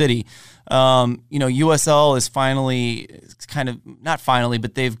Louisville City. USL is finally not finally,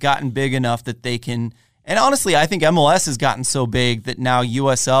 but they've gotten big enough that they can, and honestly, I think MLS has gotten so big that now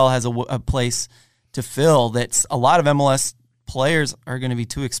USL has a place to fill. That's a lot of MLS players are going to be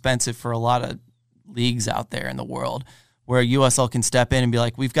too expensive for a lot of leagues out there in the world, where USL can step in and be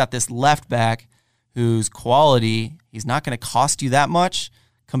like, we've got this left back whose quality, he's not going to cost you that much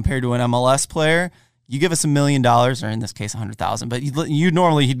compared to an MLS player. You give us $1 million, or in this case, $100,000, but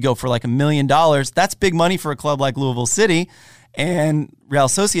he'd go for like $1 million. That's big money for a club like Louisville City, and Real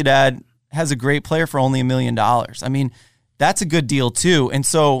Sociedad has a great player for only $1 million. I mean, that's a good deal too. And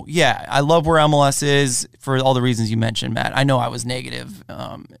so, yeah, I love where MLS is for all the reasons you mentioned, Matt. I know I was negative,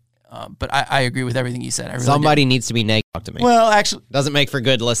 but I agree with everything you said. I really Somebody needs to be negative to me. Well, actually, doesn't make for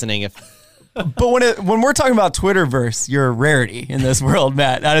good listening if But when we're talking about Twitterverse, you're a rarity in this world,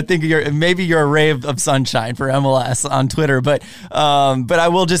 Matt. I think you're a ray of sunshine for MLS on Twitter. But I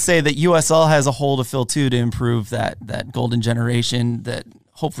will just say that USL has a hole to fill too to improve that golden generation that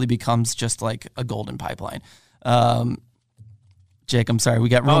hopefully becomes just like a golden pipeline. Jake, I'm sorry, we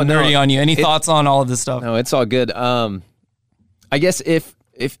got real nerdy on you. Any thoughts on all of this stuff? No, it's all good. I guess if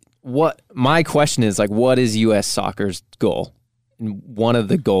what my question is, like, what is U.S. soccer's goal? And one of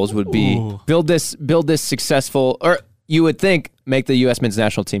the goals would be build this successful, or you would think make the U.S. men's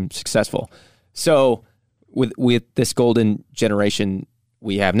national team successful. So with this golden generation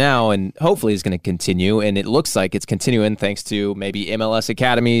we have now, and hopefully is going to continue, and it looks like it's continuing thanks to maybe MLS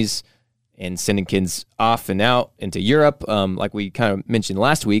academies and sending kids off and out into Europe, like we kind of mentioned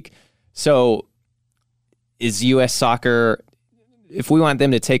last week. So is U.S. soccer, if we want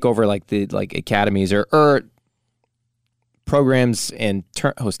them to take over like the academies or programs and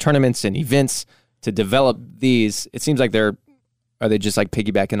host tournaments and events to develop these, it seems like are they just like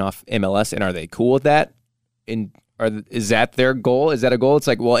piggybacking off MLS, and are they cool with that? And is that their goal? Is that a goal? It's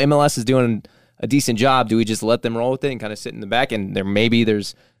like, well, MLS is doing a decent job. Do we just let them roll with it and kind of sit in the back? And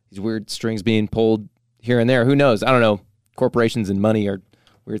there's these weird strings being pulled here and there. Who knows? I don't know. Corporations and money are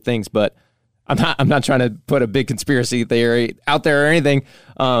weird things, but I'm not trying to put a big conspiracy theory out there or anything.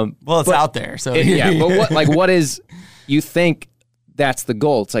 Well, it's out there, so yeah. But what is? You think that's the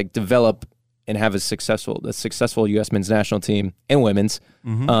goal? It's like develop and have a successful U.S. men's national team and women's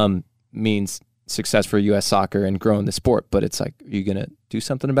means success for U.S. soccer and growing the sport. But it's like, are you gonna do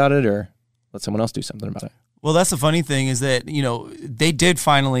something about it, or let someone else do something about it? Well, that's the funny thing is that, they did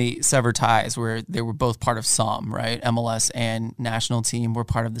finally sever ties where they were both part of SOM, right? MLS and national team were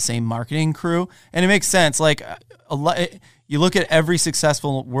part of the same marketing crew. And it makes sense. Like, you look at every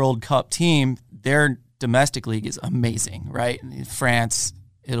successful World Cup team, their domestic league is amazing, right? France,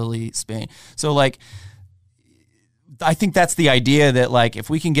 Italy, Spain. So, like, I think that's the idea that, like, if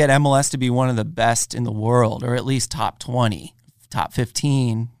we can get MLS to be one of the best in the world, or at least top 20, top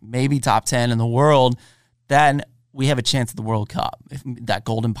 15, maybe top 10 in the world, then we have a chance at the World Cup, that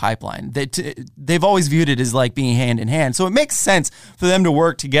golden pipeline. They've always viewed it as like being hand in hand. So it makes sense for them to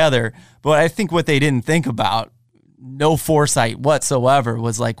work together. But I think what they didn't think about, no foresight whatsoever,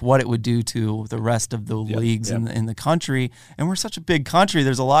 was like what it would do to the rest of the leagues in the country. And we're such a big country.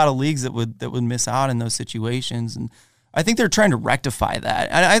 There's a lot of leagues that would miss out in those situations. And I think they're trying to rectify that.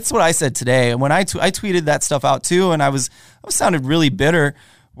 And that's what I said today. And when I tweeted that stuff out too, and I sounded really bitter,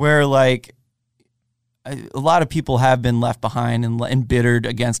 where like, a lot of people have been left behind and embittered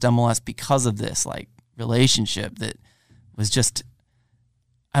against MLS because of this like relationship that was just,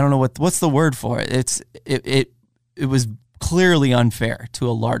 I don't know what's the word for it. It was clearly unfair to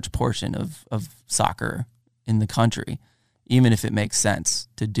a large portion of soccer in the country, even if it makes sense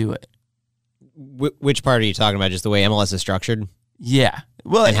to do it. Which part are you talking about? Just the way MLS is structured? Yeah.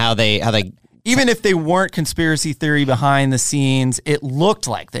 Well, and how they even if they weren't conspiracy theory behind the scenes, it looked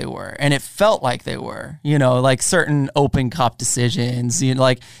like they were, and it felt like they were, like certain Open Cup decisions,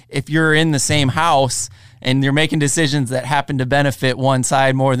 like if you're in the same house and you're making decisions that happen to benefit one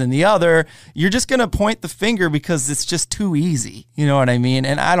side more than the other, you're just going to point the finger because it's just too easy. You know what I mean?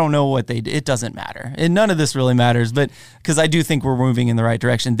 And I don't know what they did. It doesn't matter. And none of this really matters, but because I do think we're moving in the right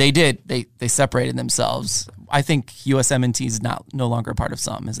direction. They did. They separated themselves. I think USMNT is no longer a part of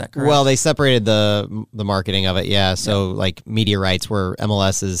SOM. Is that correct? Well, they separated the marketing of it, yeah. So like media rights, where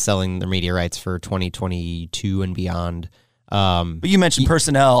MLS is selling their media rights for 2022 and beyond. But you mentioned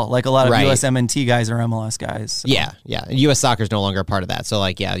personnel, like a lot of USMNT guys are MLS guys. So. Yeah. U.S. Soccer is no longer a part of that. So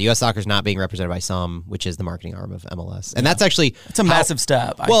like, U.S. Soccer is not being represented by SOM, which is the marketing arm of MLS, and that's actually a massive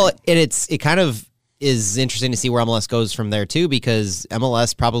step. It kind of is interesting to see where MLS goes from there too, because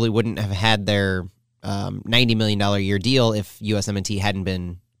MLS probably wouldn't have had their $90 million a year deal if USMNT hadn't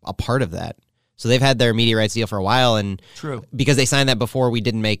been a part of that. So they've had their media rights deal for a while, and true, because they signed that before we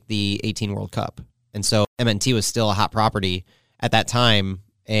didn't make the 18 World Cup. And so MNT was still a hot property at that time,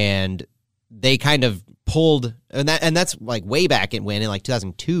 and they kind of pulled, and that's like way back in like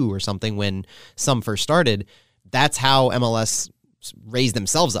 2002 or something when SOM first started. That's how MLS raised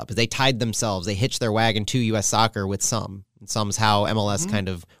themselves up, is they tied themselves, they hitched their wagon to U.S. Soccer with SOM. And SOM's how MLS kind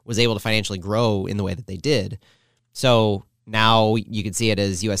of was able to financially grow in the way that they did. So now you can see it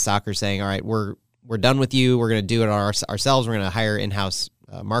as U.S. Soccer saying, all right, we're done with you. We're going to do it ourselves. We're going to hire in-house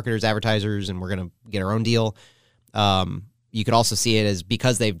marketers, advertisers, and we're going to get our own deal. You could also see it as,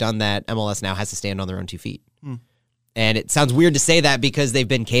 because they've done that, MLS now has to stand on their own 2 feet. And it sounds weird to say that because they've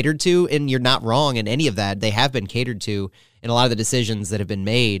been catered to, and you're not wrong in any of that. They have been catered to in a lot of the decisions that have been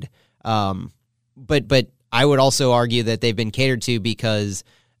made. But I would also argue that they've been catered to because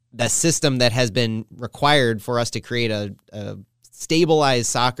the system that has been required for us to create a stabilized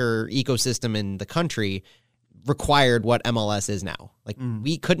soccer ecosystem in the country required what MLS is now. Like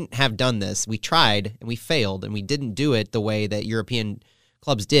we couldn't have done this. We tried and we failed, and we didn't do it the way that European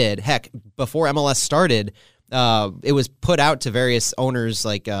clubs did. Heck, before MLS started, it was put out to various owners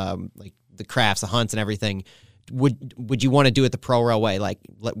like the Crafts, the Hunts, and everything. Would you want to do it the ProRel way? Like,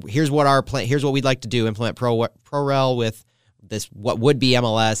 here's what our plan. Here's what we'd like to do. Implement ProRel with this what would be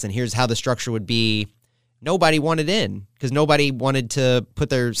MLS, and here's how the structure would be. Nobody wanted in because nobody wanted to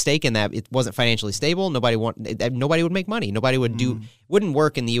put their stake in that. It wasn't financially stable. Nobody would make money. Nobody wouldn't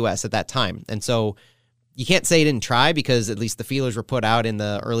work in the U.S. at that time. And so you can't say it didn't try, because at least the feelers were put out in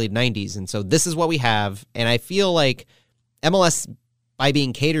the early 90s. And so this is what we have. And I feel like MLS, by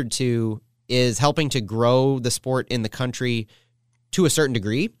being catered to, is helping to grow the sport in the country to a certain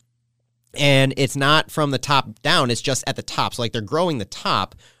degree. And it's not from the top down. It's just at the top. So like they're growing the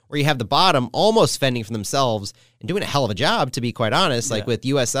top, where you have the bottom almost fending for themselves and doing a hell of a job, to be quite honest. Like with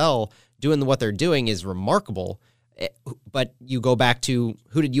USL, doing what they're doing is remarkable. But you go back to,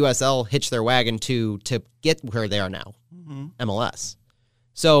 who did USL hitch their wagon to get where they are now? MLS.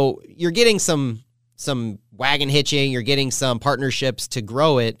 So you're getting some wagon hitching. You're getting some partnerships to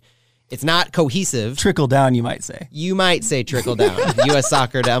grow it. It's not cohesive. Trickle down, you might say. You might say trickle down. U.S.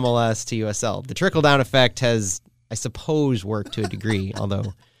 Soccer to MLS to USL. The trickle down effect has, I suppose, worked to a degree,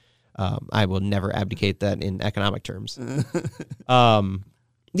 although I will never abdicate that in economic terms.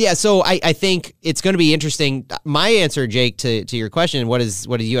 Yeah, so I think it's going to be interesting. My answer, Jake, to your question, what is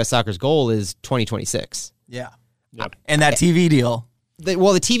U.S. Soccer's goal, is 2026. Yeah. And that TV deal. The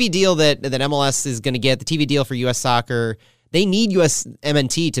TV deal that MLS is going to get, the TV deal for U.S. Soccer, they need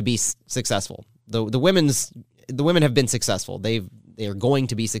USMNT to be successful. The women have been successful. They are going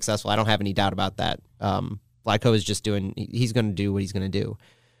to be successful. I don't have any doubt about that. Vlatko is just he's going to do what he's going to do.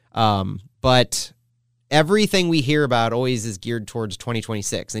 But everything we hear about always is geared towards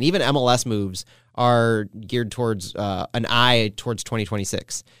 2026. And even MLS moves are geared towards an eye towards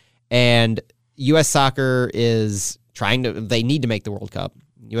 2026. And U.S. Soccer is they need to make the World Cup.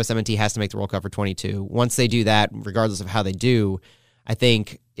 USMNT has to make the World Cup for 22. Once they do that, regardless of how they do, I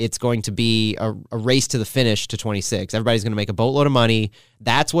think it's going to be a race to the finish to 26. Everybody's going to make a boatload of money.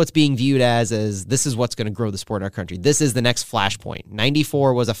 That's what's being viewed as this is what's going to grow the sport in our country. This is the next flashpoint.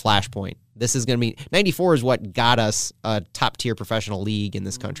 94 was a flashpoint. This is going to be 94 is what got us a top-tier professional league in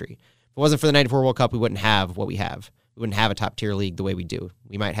this country. If it wasn't for the 94 World Cup, we wouldn't have what we have. We wouldn't have a top-tier league the way we do.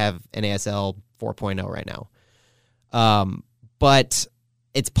 We might have NASL 4.0 right now. But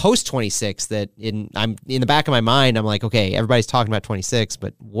it's post 26 that I'm in the back of my mind, I'm like, okay, everybody's talking about 26,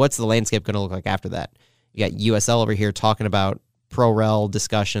 but what's the landscape going to look like after that? You got USL over here talking about ProRel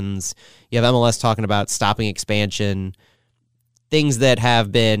discussions. You have MLS talking about stopping expansion, things that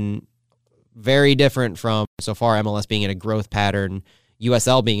have been very different from so far MLS being in a growth pattern,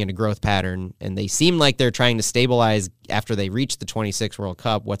 USL being in a growth pattern, and they seem like they're trying to stabilize after they reach the 26 World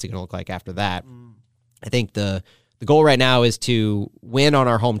Cup. What's it going to look like after that? I think the goal right now is to win on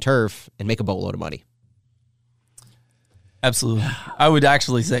our home turf and make a boatload of money. Absolutely. I would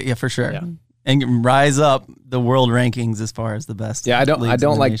actually say, yeah, for sure. Yeah. And rise up the world rankings as far as the best. Yeah, I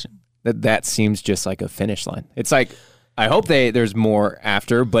don't like that seems just like a finish line. It's like, I hope there's more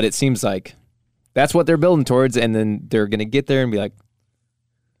after, but it seems like that's what they're building towards, and then they're going to get there and be like,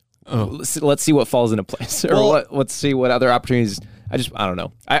 oh, let's see what falls into place, or let's see what other opportunities. I don't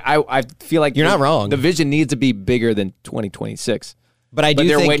know. I feel like you're not wrong. The vision needs to be bigger than 2026. But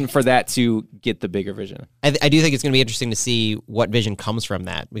they're waiting for that to get the bigger vision. I do think it's going to be interesting to see what vision comes from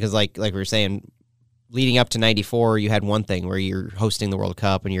that, because like we were saying, leading up to 94, you had one thing where you're hosting the World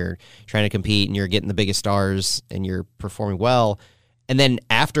Cup and you're trying to compete and you're getting the biggest stars and you're performing well. And then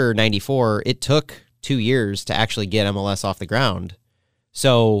after 94, it took 2 years to actually get MLS off the ground.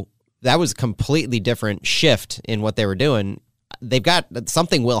 So that was a completely different shift in what they were doing. They've got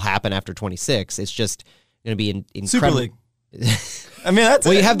something will happen after 26. It's just going to be incredible. Super League. I mean, that's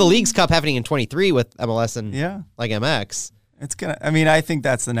you have the Leagues Cup happening in 23 with MLS and like MX. It's gonna. I mean, I think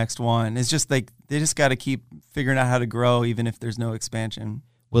that's the next one. It's just like they just got to keep figuring out how to grow, even if there's no expansion.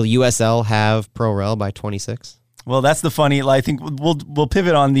 Will USL have ProRel by 26? Well, that's the funny. I think we'll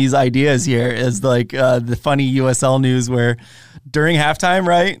pivot on these ideas here as like the funny USL news where during halftime,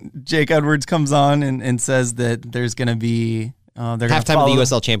 right? Jake Edwards comes on and says that there's going to be they're halftime of the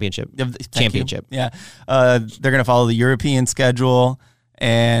USL championship. Yeah, they're going to follow the European schedule,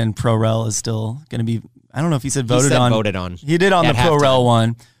 and ProRel is still going to be. I don't know if he said voted on. Voted on. He did on the ProRel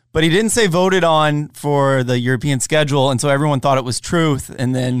one, but he didn't say voted on for the European schedule, and so everyone thought it was truth,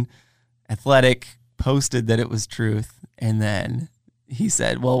 and then Athletic posted that it was truth, and then he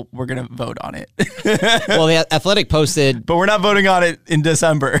said, well, we're going to vote on it. Well, the Athletic posted, But we're not voting on it in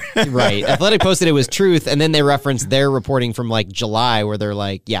December. right. Athletic posted it was truth, and then they referenced their reporting from like July where they're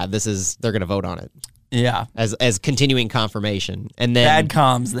like, yeah, they're going to vote on it Yeah. as continuing confirmation. And then Bad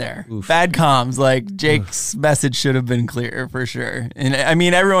comms there. Bad comms. Like, Jake's message should have been clear for sure. And I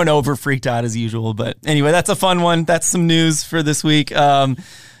mean, everyone over freaked out as usual. But anyway, that's a fun one. That's some news for this week. There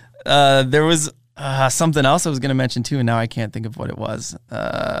was something else I was going to mention too, and now I can't think of what it was.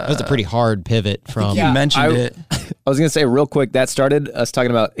 that was a pretty hard pivot from. You mentioned it. I was going to say real quick, that started us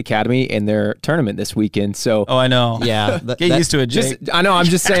talking about Academy and their tournament this weekend. So Oh, I know. Yeah. Get used to it, Jake. I know, I'm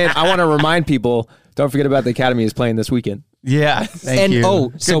just saying, I want to remind people, don't forget about the Academy is playing this weekend. Yeah. Thank you.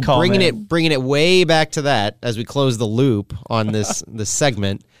 And so Good call, bringing man. it way back to that as we close the loop on this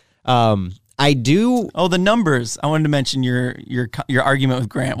segment. I do. Oh, the numbers. I wanted to mention your argument with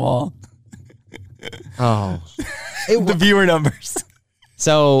Grant Wall. Oh, The viewer numbers.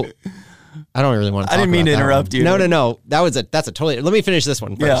 so I don't really want to. I didn't mean to interrupt you. No. That's a totally. Let me finish this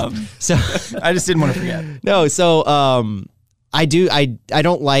one first. Yeah. So I just didn't want to forget. no. So I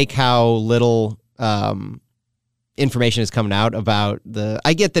don't like how little information is coming out about the.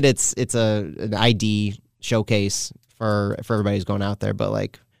 I get that it's an ID showcase for everybody who's going out there, but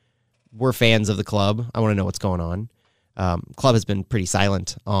like we're fans of the club. I want to know what's going on. Club has been pretty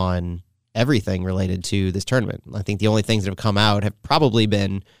silent on everything related to this tournament. I think the only things that have come out have probably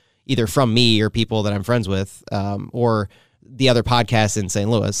been either from me or people that I'm friends with, or the other podcasts in St.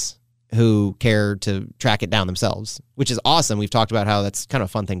 Louis who care to track it down themselves, which is awesome. We've talked about how that's kind of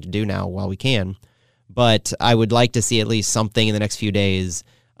a fun thing to do now while we can. But I would like to see at least something in the next few days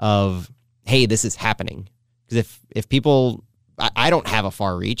of, hey, this is happening. Because if people, I don't have a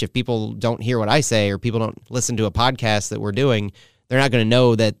far reach. If people don't hear what I say or people don't listen to a podcast that we're doing, they're not going to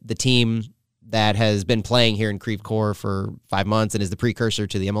know that the team that has been playing here in Creve Coeur for 5 months and is the precursor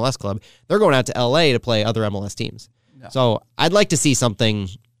to the MLS club, they're going out to LA to play other MLS teams. Yeah. So I'd like to see something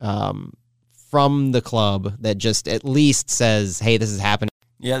from the club that just at least says, hey, this is happening.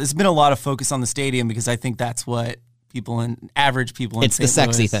 Yeah, there's been a lot of focus on the stadium because I think that's what average people in It's St. the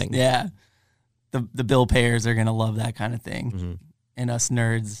sexy Louis, thing. Yeah. The bill payers are going to love that kind of thing. Mm-hmm. And us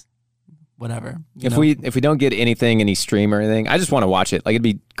nerds, whatever. If we don't get any stream or anything, I just want to watch it. Like, it'd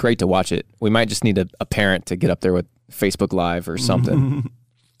be great to watch it. We might just need a parent to get up there with Facebook Live or something.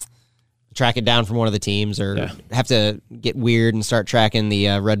 Track it down from one of the teams, or have to get weird and start tracking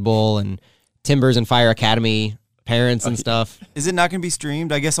the Red Bull and Timbers and Fire Academy parents and stuff. Is it not going to be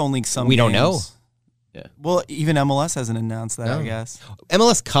streamed? I guess only some We don't games. know. Yeah. Well, even MLS hasn't announced that, I guess.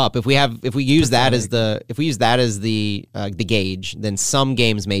 MLS Cup, if we use that as the gauge, then some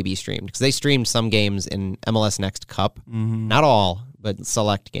games may be streamed, because they streamed some games in MLS Next Cup. Mm-hmm. Not all, but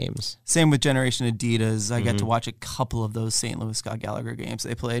select games. Same with Generation Adidas. I got to watch a couple of those St. Louis Scott Gallagher games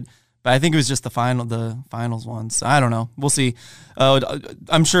they played. But I think it was just the finals ones. I don't know. We'll see.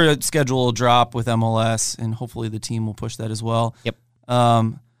 I'm sure a schedule will drop with MLS, and hopefully the team will push that as well. Yep.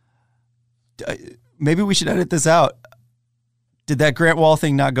 Maybe we should edit this out. Did that Grant Wall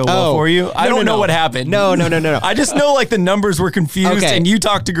thing not go well for you? I don't know what happened. No. I just know like the numbers were confused, Okay. and you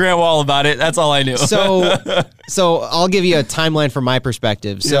talked to Grant Wall about it. That's all I knew. So I'll give you a timeline from my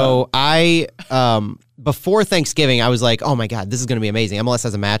perspective. So I before Thanksgiving, I was like, oh my God, this is going to be amazing. MLS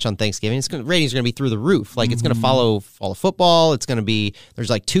has a match on Thanksgiving. Ratings are going to be through the roof. Like, it's going to follow all the football. It's going to be,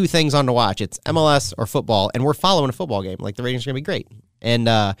 there's like two things on to watch. It's MLS or football, and we're following a football game. Like, the ratings are going to be great.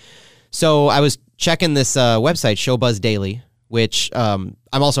 And so I was checking this website, Showbuzz Daily, which I'm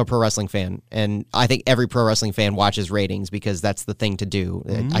also a pro wrestling fan, and I think every pro wrestling fan watches ratings because that's the thing to do.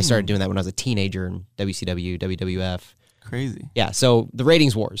 I started doing that when I was a teenager in WCW, WWF. Crazy. Yeah, so the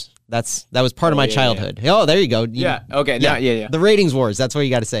ratings wars. That was part of my childhood. Yeah. Oh, there you go. Okay. Yeah. The ratings wars. That's where you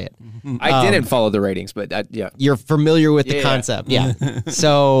got to say it. I didn't follow the ratings, but You're familiar with the concept. Yeah.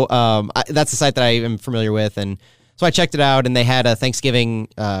 So that's the site that I am familiar with, and so I checked it out, and they had a Thanksgiving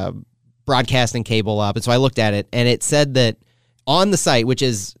broadcasting cable up, and so I looked at it, and it said that on the site, which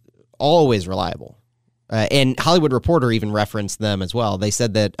is always reliable, and Hollywood Reporter even referenced them as well. They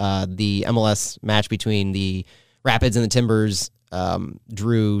said that the MLS match between the Rapids and the Timbers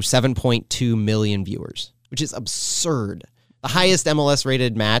drew 7.2 million viewers, which is absurd. The highest MLS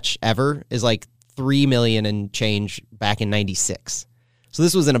rated match ever is like 3 million and change back in 96. So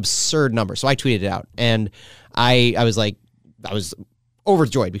this was an absurd number. So I tweeted it out, and I was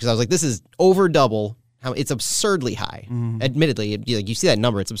overjoyed because I was like, this is over double. How it's absurdly high. Admittedly, you see that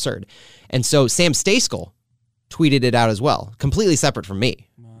number, it's absurd. And so Sam Stejskal tweeted it out as well, completely separate from me,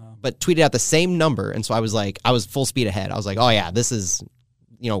 but tweeted out the same number. And so I was full speed ahead. I was like, oh yeah, this is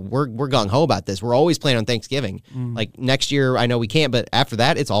we're gung ho about this. We're always playing on Thanksgiving. Like next year, I know we can't, but after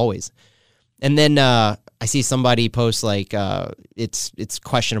that, it's always. And then I see somebody post like it's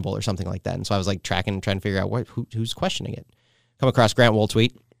questionable or something like that, and so I was like trying to figure out who's questioning it. Come across Grant Wall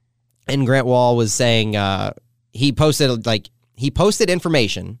tweet, and Grant Wall was saying he posted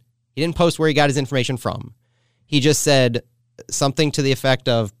information. He didn't post where he got his information from. He just said something to the effect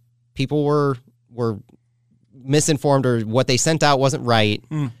of people were misinformed, or what they sent out wasn't right.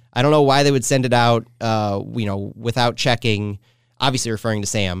 I don't know why they would send it out, without checking. Obviously, referring to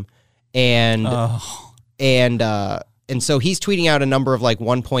Sam, and so he's tweeting out a number of like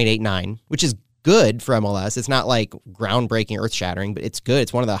 1.89, which is good for MLS. It's not like groundbreaking, earth shattering, but it's good.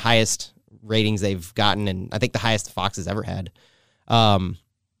 It's one of the highest ratings they've gotten, and I think the highest Fox has ever had.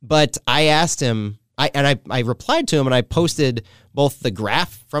 But I asked him. I replied to him, and I posted both the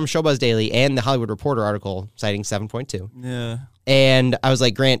graph from Showbuzz Daily and the Hollywood Reporter article citing 7.2. Yeah. And I was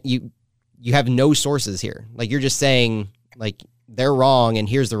like, Grant, you have no sources here. Like, you're just saying, like, they're wrong, and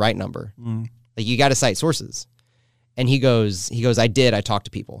here's the right number. Like, you got to cite sources. And he goes, I talked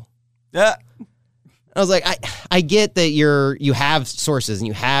to people. Yeah. I was like, I get that you have sources and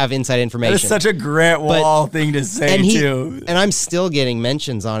you have inside information. That is such a Grant Wall thing to say, too. And I'm still getting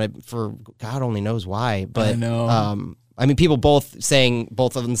mentions on it for God only knows why. But I know. People both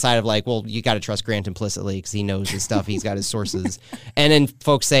on the side of like, well, you got to trust Grant implicitly because he knows his stuff. He's got his sources. And then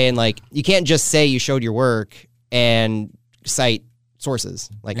folks saying like, you can't just say you showed your work and cite sources.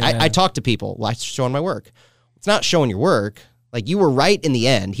 Like, I talked to people. Well, I'm showing my work. It's not showing your work. Like, you were right in the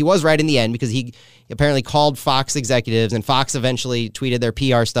end. He was right in the end because he apparently called Fox executives, and Fox eventually tweeted their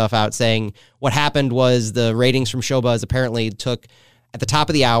PR stuff out saying what happened was the ratings from Showbuzz apparently took at the top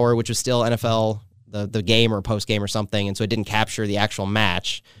of the hour, which was still NFL, the game or post-game or something, and so it didn't capture the actual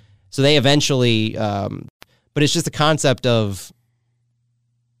match. So they eventually, but it's just the concept of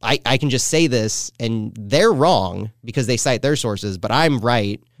I can just say this, and they're wrong because they cite their sources, but I'm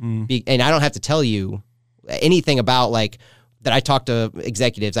right, and I don't have to tell you anything about like that. I talked to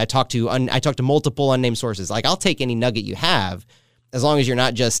executives. I talked to multiple unnamed sources. Like, I'll take any nugget you have as long as you're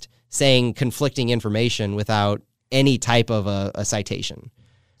not just saying conflicting information without any type of a citation.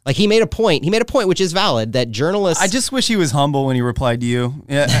 Like, he made a point which is valid, that journalists... I just wish he was humble when he replied to you.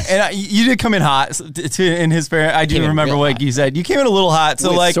 Yeah, and you did come in hot in his fair. I do remember what you said. You came in a little hot. So,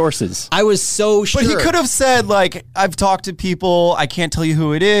 with like, sources. I was so sure. But he could have said, like, I've talked to people. I can't tell you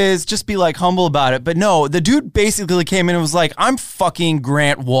who it is. Just be, like, humble about it. But no, the dude basically came in and was like, I'm fucking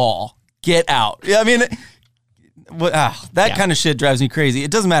Grant Wall. Get out. Yeah, I mean, that kind of shit drives me crazy.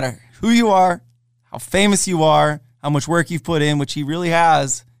 It doesn't matter who you are, how famous you are, how much work you've put in, which he really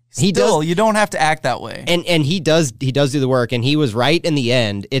has. Still, you don't have to act that way. And he does do the work, and he was right in the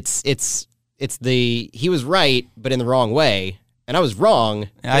end. He was right, but in the wrong way. And I was wrong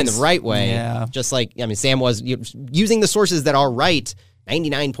in the right way. Yeah. Just like, Sam was using the sources that are right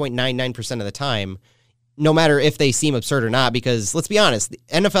 99.99% of the time, no matter if they seem absurd or not, because let's be honest, the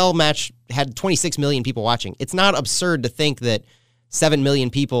NFL match had 26 million people watching. It's not absurd to think that 7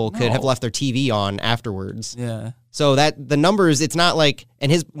 million people could have left their TV on afterwards. Yeah. So that the numbers, it's not like,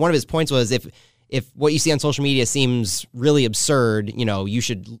 and one of his points was if what you see on social media seems really absurd, you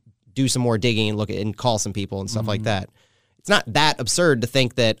should do some more digging and look at and call some people and stuff like that. It's not that absurd to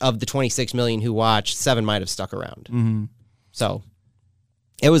think that of the 26 million who watched, 7 might have stuck around. So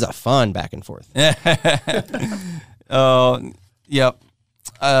it was a fun back and forth. Yep.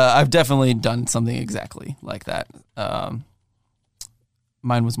 I've definitely done something exactly like that.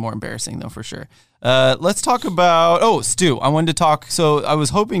 Mine was more embarrassing, though, for sure. Let's talk about... Stu, I wanted to talk... So I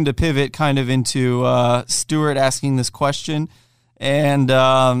was hoping to pivot kind of into Stuart asking this question. And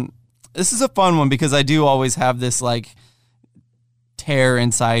this is a fun one because I do always have this, like, tear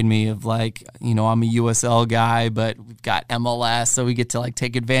inside me of, like, I'm a USL guy, but we've got MLS, so we get to, like,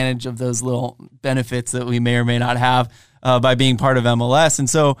 take advantage of those little benefits that we may or may not have by being part of MLS. And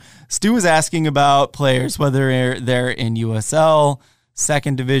so Stu was asking about players, whether they're in USL,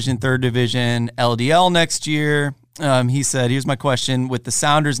 second division, third division, LDL next year. He said, here's my question. With the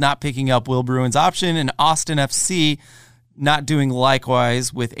Sounders not picking up Will Bruin's option and Austin FC not doing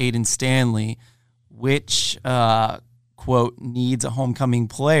likewise with Aiden Stanley, which, quote, needs a homecoming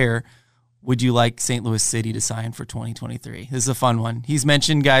player, would you like St. Louis City to sign for 2023? This is a fun one. He's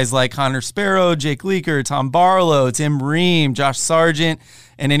mentioned guys like Connor Sparrow, Jake Leaker, Tom Barlow, Tim Ream, Josh Sargent,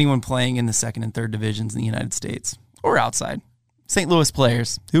 and anyone playing in the second and third divisions in the United States or outside. St. Louis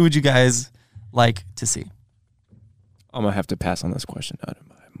players, who would you guys like to see? I'm going to have to pass on this question.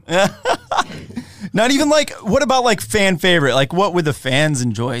 Not even like, what about like fan favorite? Like, what would the fans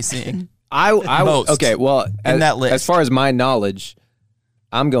enjoy seeing? Okay, well, in that list. as far as my knowledge,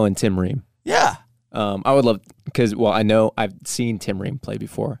 I'm going Tim Ream. Yeah. I would love because I know I've seen Tim Ream play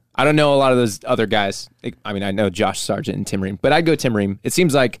before. I don't know a lot of those other guys. I mean, I know Josh Sargent and Tim Ream, but I'd go Tim Ream. It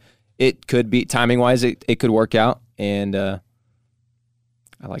seems like it could be timing wise. It could work out, and I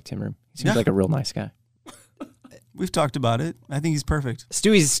like Tim Ream. He seems like a real nice guy. We've talked about it. I think he's perfect.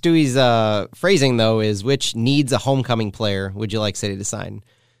 Stewie's phrasing though is which needs a homecoming player would you like City to sign?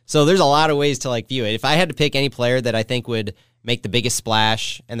 So there's a lot of ways to like view it. If I had to pick any player that I think would make the biggest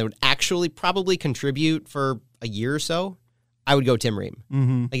splash and that would actually probably contribute for a year or so, I would go Tim Ream.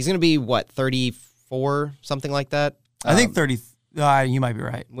 Mm-hmm. Like he's going to be 34, something like that. I think 30. You might be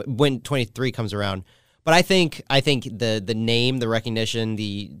right. When 23 comes around. But I think the name, the recognition,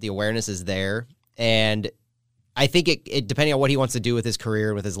 the awareness is there, and I think it depending on what he wants to do with his career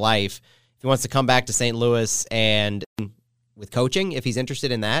and with his life, if he wants to come back to St. Louis and with coaching, if he's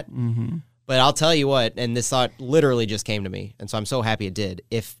interested in that. Mm-hmm. But I'll tell you what, and this thought literally just came to me, and so I'm so happy it did.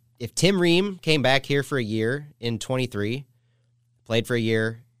 If Tim Ream came back here for a year in 23, played for a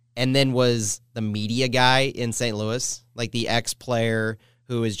year, and then was the media guy in St. Louis, like the ex-player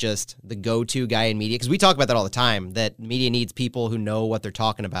who is just the go-to guy in media, because we talk about that all the time, that media needs people who know what they're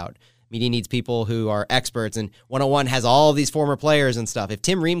talking about. Media needs people who are experts, and 101 has all of these former players and stuff. If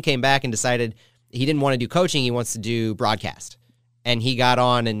Tim Ream came back and decided he didn't want to do coaching, he wants to do broadcast, and he got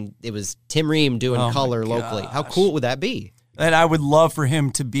on and it was Tim Ream doing color locally, how cool would that be? And I would love for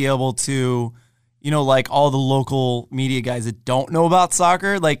him to be able to, like all the local media guys that don't know about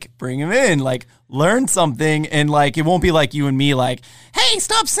soccer, like bring him in, like learn something, and like it won't be like you and me, like, hey,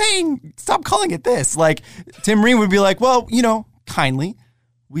 stop calling it this. Like Tim Ream would be like, well, kindly,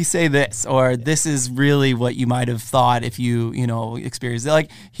 we say this, or this is really what you might have thought if you experienced it.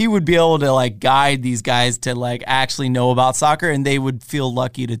 Like he would be able to like guide these guys to like actually know about soccer, and they would feel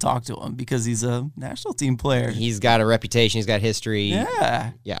lucky to talk to him because he's a national team player. He's got a reputation. He's got history.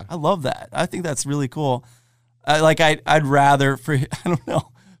 Yeah. I love that. I think that's really cool. I'd rather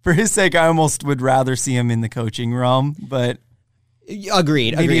for his sake, I almost would rather see him in the coaching realm, but.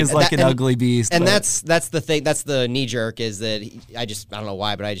 Agreed. Maybe he's like an ugly beast. And that's the thing. That's the knee jerk is that I don't know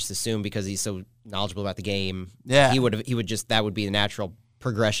why, but I just assume because he's so knowledgeable about the game. Yeah. He would that would be the natural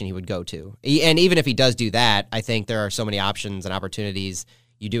progression he would go to. And even if he does do that, I think there are so many options and opportunities.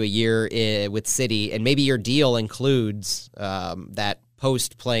 You do a year with City, and maybe your deal includes that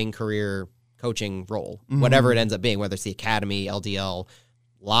post-playing career coaching role, whatever it ends up being, whether it's the academy, LDL,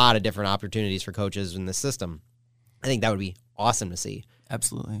 a lot of different opportunities for coaches in this system. I think that would be awesome to see.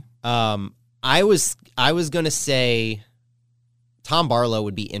 Absolutely. I was going to say Tom Barlow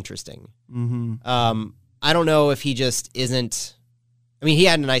would be interesting. Mm-hmm. I don't know if he just isn't. I mean,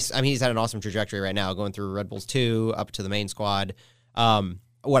 he's had an awesome trajectory right now, going through Red Bulls 2 up to the main squad.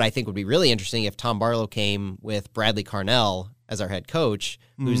 What I think would be really interesting if Tom Barlow came with Bradley Carnell as our head coach,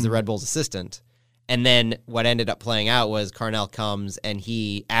 who's the Red Bulls assistant. And then what ended up playing out was Carnell comes and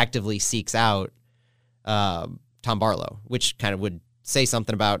he actively seeks out Tom Barlow, which kind of would say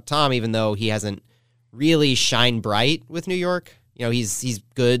something about Tom, even though he hasn't really shined bright with New York. He's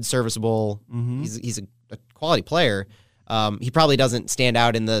good, serviceable. Mm-hmm. He's a quality player. He probably doesn't stand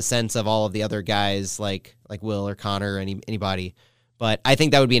out in the sense of all of the other guys like Will or Connor or anybody. But I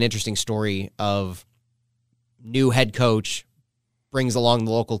think that would be an interesting story of new head coach brings along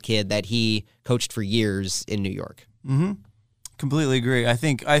the local kid that he coached for years in New York. Mm-hmm. Completely agree. I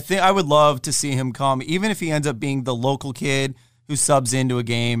think I would love to see him come, even if he ends up being the local kid who subs into a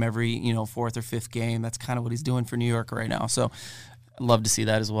game every fourth or fifth game. That's kind of what he's doing for New York right now. So I'd love to see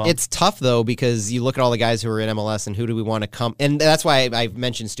that as well. It's tough though, because you look at all the guys who are in MLS and who do we want to come, and that's why I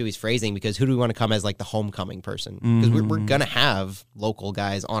mentioned Stewie's phrasing, because who do we want to come as like the homecoming person? Because we're gonna have local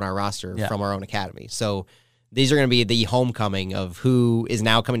guys on our roster from our own academy. So these are gonna be the homecoming of who is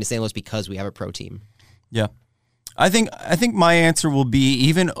now coming to St. Louis because we have a pro team. Yeah. I think my answer will be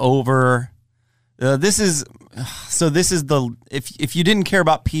even over. This is the if you didn't care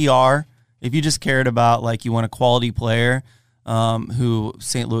about PR, if you just cared about like you want a quality player who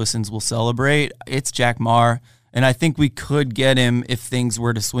St. Louisans will celebrate, it's Jack Marr, and I think we could get him if things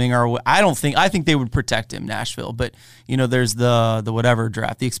were to swing our way. I think they would protect him, Nashville, but there's the whatever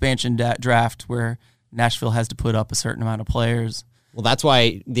draft, the expansion draft where Nashville has to put up a certain amount of players. Well, that's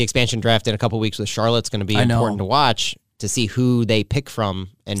why the expansion draft in a couple weeks with Charlotte's going to be important to watch, to see who they pick from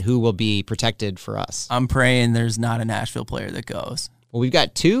and who will be protected for us. I'm praying there's not a Nashville player that goes. Well, we've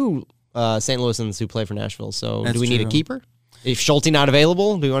got two St. Louisans who play for Nashville, so That's do we need true. a keeper? If Schulte not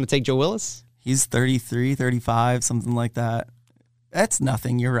available, do we want to take Joe Willis? He's 33, 35, something like that. That's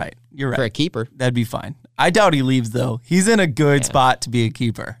nothing. You're right. For a keeper. That'd be fine. I doubt he leaves, though. He's in a good spot to be a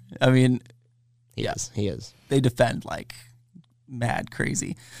keeper. I mean, He is. they defend like mad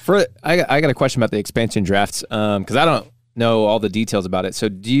crazy. I got a question about the expansion drafts because I don't know all the details about it. So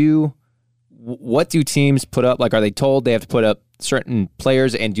what do teams put up? Like, are they told they have to put up certain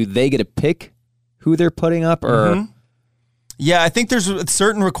players, and do they get to pick who they're putting up? Or Yeah, I think there's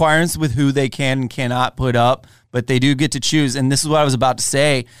certain requirements with who they can and cannot put up, but they do get to choose. And this is what I was about to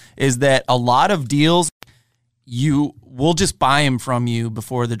say, is that a lot of deals, we'll just buy him from you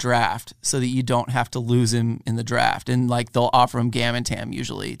before the draft so that you don't have to lose him in the draft. And like they'll offer him Gam and Tam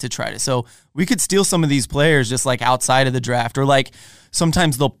usually to try to. So we could steal some of these players just like outside of the draft, or like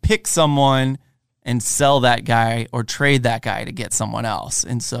sometimes they'll pick someone and sell that guy or trade that guy to get someone else.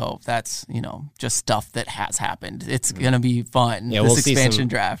 And so that's, just stuff that has happened. It's going to be fun. Yeah, this expansion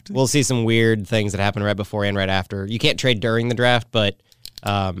draft. We'll see some weird things that happen right before and right after. You can't trade during the draft, but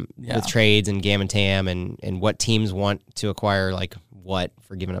with trades and Gam and Tam and what teams want to acquire, like what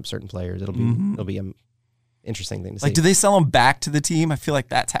for giving up certain players, it'll be an interesting thing to see. Like, do they sell him back to the team? I feel like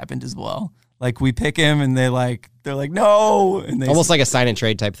that's happened as well. Like we pick him and they're like no, and they almost like a sign and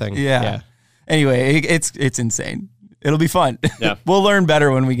trade type thing. Yeah. Anyway, it's insane. It'll be fun. Yeah. We'll learn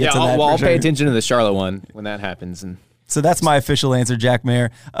better when we get to that. I'll pay attention to the Charlotte one when that happens. And so that's my official answer, Jack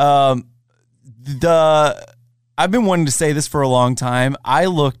Mayer. I've been wanting to say this for a long time. I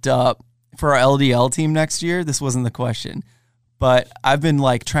looked up for our LDL team next year. This wasn't the question, but I've been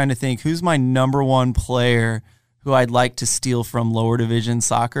like trying to think who's my number one player who I'd like to steal from lower division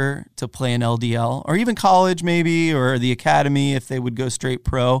soccer to play in LDL, or even college maybe, or the academy if they would go straight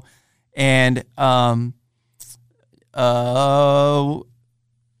pro. And what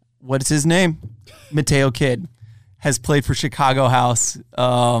is his name? Mateo Kidd has played for Chicago House.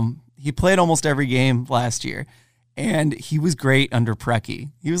 He played almost every game last year, and he was great under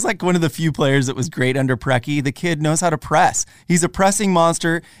Preki. He was like one of the few players that was great under Preki. The kid knows how to press. He's a pressing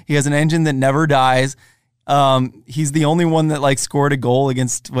monster. He has an engine that never dies. He's the only one that like scored a goal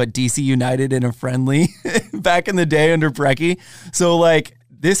against DC United in a friendly back in the day under Preki. So like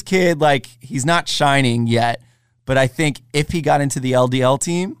this kid, like he's not shining yet, but I think if he got into the LDL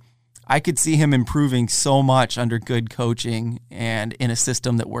team, I could see him improving so much under good coaching and in a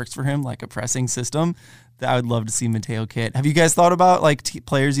system that works for him, like a pressing system, that I would love to see Mateo Kidd. Have you guys thought about like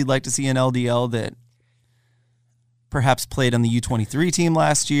players you'd like to see in LDL that perhaps played on the U23 team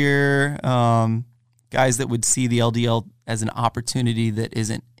last year? Guys that would see the LDL as an opportunity that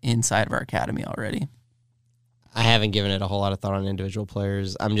isn't inside of our academy already. I haven't given it a whole lot of thought on individual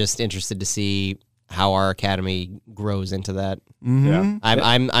players. I'm just interested to see how our academy grows into that. Mm-hmm. Yeah.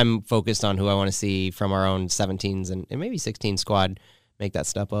 I'm focused on who I want to see from our own 17s and maybe 16 squad make that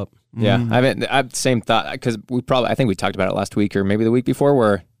step up. Yeah, I have the same thought because I think we talked about it last week or maybe the week before,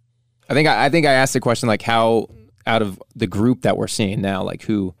 where I think I asked the question like how out of the group that we're seeing now, like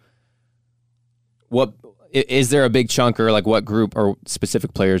what is there a big chunk or like what group or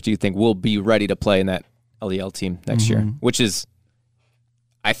specific players do you think will be ready to play in that LDL team next year? Which is,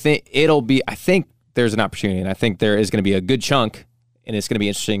 I think there's an opportunity, and I think there is going to be a good chunk, and it's going to be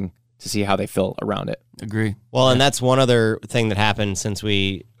interesting to see how they feel around it. Agree. Well, and that's one other thing that happened since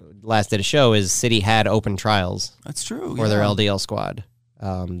we last did a show is City had open trials. That's true. For their LDL squad.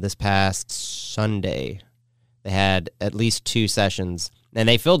 This past Sunday, they had at least 2 sessions, and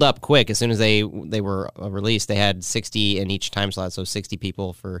they filled up quick. As soon as they were released, they had 60 in each time slot, so 60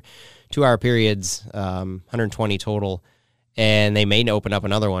 people for 2-hour periods, 120 total, and they may open up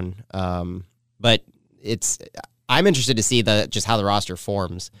another one. But I'm interested to see just how the roster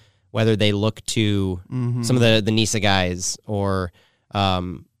forms, whether they look to some of the NISA guys or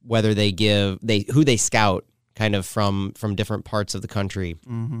whether who they scout kind of from different parts of the country,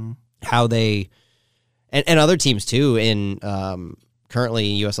 how they and other teams too in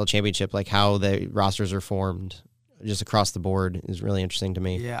currently USL Championship, like how the rosters are formed just across the board is really interesting to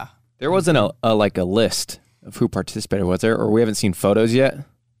me. Yeah. There wasn't a list of who participated, was there? Or we haven't seen photos yet?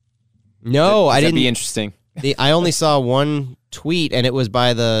 No, I didn't. That'd be interesting. I only saw one tweet, and it was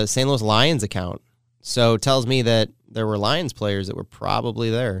by the St. Louis Lions account. So it tells me that there were Lions players that were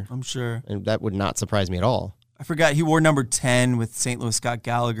probably there. I'm sure. And that would not surprise me at all. I forgot he wore number 10 with St. Louis Scott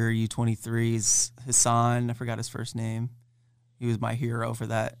Gallagher, U23's Hassan. I forgot his first name. He was my hero for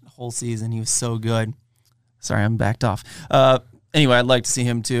that whole season. He was so good. Sorry, I'm backed off. Anyway, I'd like to see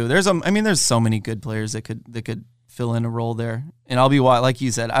him too. There's so many good players that could fill in a role there. And I'll be like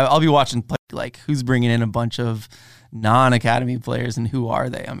you said, I'll be watching like who's bringing in a bunch of non-academy players and who are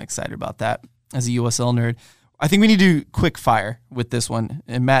they. I'm excited about that as a USL nerd. I think we need to do quick fire with this one.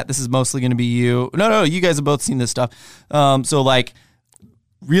 And Matt, this is mostly going to be you. No, you guys have both seen this stuff. So like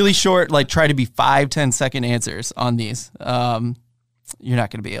really short, like try to be 5-10 second answers on these. You're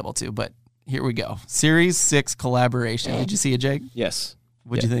not going to be able to, but here we go. Series 6 collaboration. Did you see it, Jake? Yes.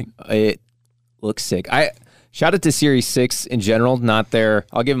 What'd you think? It looks sick. I shout out to Series 6 in general, not their.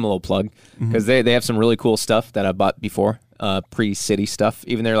 I'll give them a little plug because they have some really cool stuff that I bought before, pre-city stuff.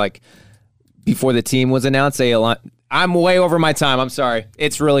 Even they're like before the team was announced, I'm way over my time. I'm sorry.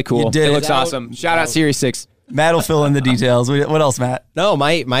 It's really cool. You did It it. looks awesome. Shout out Series 6. Matt will fill in the details. What else, Matt? No,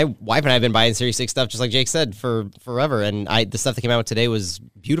 my wife and I have been buying Series 6 stuff, just like Jake said, for forever. And the stuff that came out today was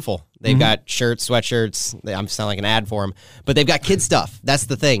beautiful. They've got shirts, sweatshirts. I'm sounding like an ad for them. But they've got kid stuff. That's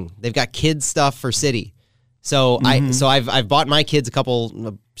the thing. They've got kid stuff for City. So I've bought my kids a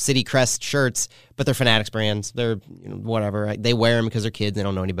couple City Crest shirts, but they're Fanatics brands. They're whatever. They wear them because they're kids. They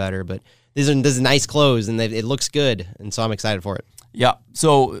don't know any better. But these are nice clothes, and it looks good. And so I'm excited for it. Yeah.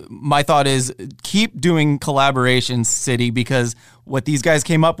 So my thought is keep doing collaborations, City, because what these guys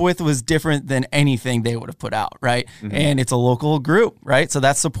came up with was different than anything they would have put out, right? And it's a local group, right? So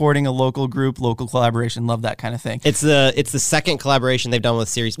that's supporting a local group, local collaboration. Love that kind of thing. It's the second collaboration they've done with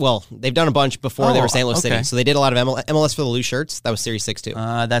Series. Well, they've done a bunch before they were St. Louis okay. City. So they did a lot of MLS for the Loose shirts. That was Series 6 too.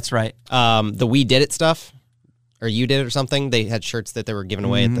 That's right. The We Did It stuff, or You Did It or something. They had shirts that they were giving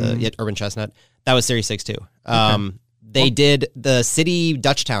away at Urban Chestnut. That was Series 6 too. They did the City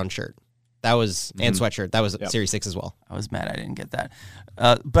Dutchtown shirt. That was and sweatshirt. That was Series 6 as well. I was mad I didn't get that.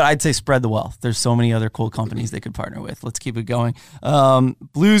 But I'd say spread the wealth. There's so many other cool companies they could partner with. Let's keep it going.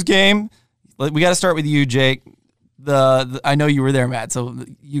 Blues game. We got to start with you, Jake. I know you were there, Matt, so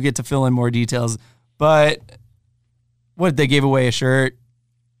you get to fill in more details. But they gave away a shirt?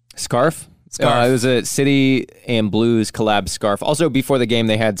 Scarf. It was a City and Blues collab scarf. Also, before the game,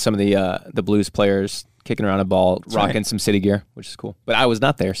 they had some of the Blues players kicking around a ball, rocking some City gear, which is cool. But I was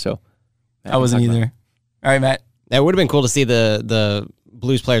not there, so I wasn't either. All right, Matt. It would have been cool to see the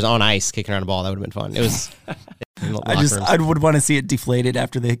Blues players on ice kicking around a ball. That would have been fun. It was. I would want to see it deflated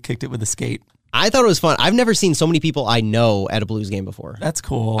after they kicked it with a skate. I thought it was fun. I've never seen so many people I know at a Blues game before. That's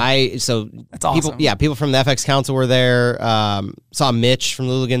cool. That's awesome. People from the FX Council were there. Saw Mitch from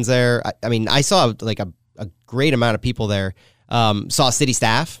Luligans there. I saw like a great amount of people there. Saw City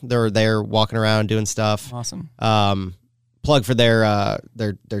staff. They were there walking around doing stuff. Awesome. Plug for their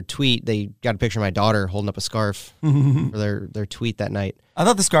tweet. They got a picture of my daughter holding up a scarf for their tweet that night. I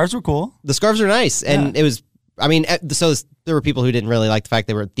thought the scarves were cool. The scarves are nice, and it was. So there were people who didn't really like the fact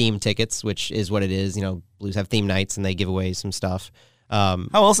they were themed tickets, which is what it is. Blues have theme nights, and they give away some stuff. How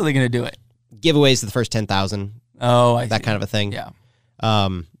else are they going to do it? Giveaways to the first 10,000. Oh, I see. That kind of a thing. Yeah.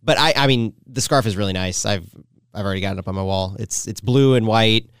 But the scarf is really nice. I've already got it up on my wall. It's blue and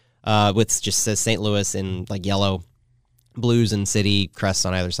white, with just says St. Louis in like yellow, Blues and City crests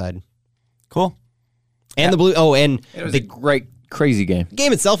on either side. Cool. And the blue. Oh, and it was a great, crazy game. The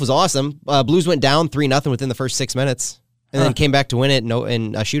game itself was awesome. Blues went down 3-0 within the first 6 minutes, and then came back to win it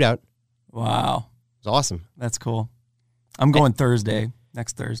in a shootout. Wow, it was awesome. That's cool. I'm going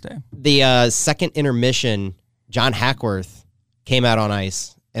next Thursday. The second intermission, John Hackworth came out on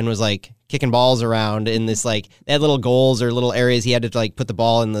ice and was like kicking balls around in this, like, they had little goals or little areas he had to like put the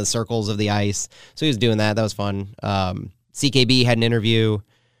ball in the circles of the ice. So he was doing that. That was fun. CKB had an interview.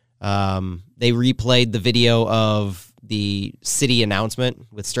 They replayed the video of the City announcement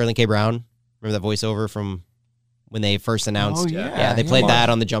with Sterling K. Brown. Remember that voiceover from when they first announced? Oh, yeah. They played that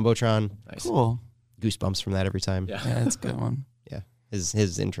on the Jumbotron. Nice. Cool. Goosebumps from that every time. Yeah, that's a good one. Yeah.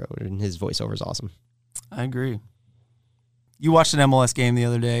 His intro and his voiceover is awesome. I agree. You watched an MLS game the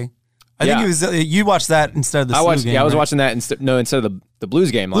other day. I think it was you watched that instead of the SLU game. I was right? watching that instead of the Blues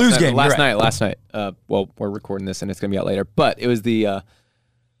game. Blues game last night. Well, we're recording this and it's gonna be out later. But it was the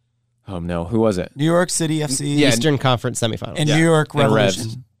oh no, who was it? New York City FC, Eastern Conference semifinals, and New York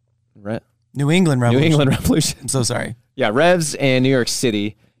Revolution, New England Revolution. I'm so sorry. Yeah, Revs and New York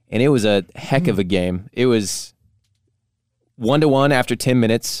City, and it was a heck of a game. It was 1-1 after 10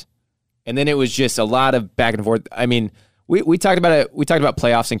 minutes, and then it was just a lot of back and forth. I mean, we talked about it. We talked about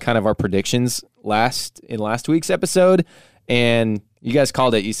playoffs and kind of our predictions last week's episode, and you guys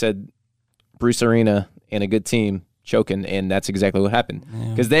called it. You said Bruce Arena and a good team choking, and that's exactly what happened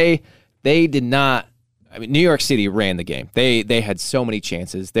because they did not. I mean, New York City ran the game. They had so many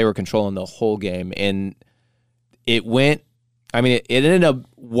chances. They were controlling the whole game, and it went. I mean, it ended up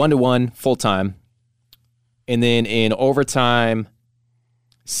 1-1 full time, and then in overtime,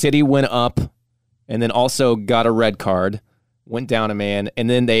 City went up, and then also got a red card, went down a man, and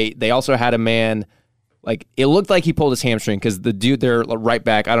then they also had a man. Like, it looked like he pulled his hamstring because the dude, their right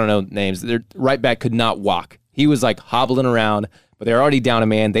back, I don't know names, their right back could not walk. He was like hobbling around, but they were already down a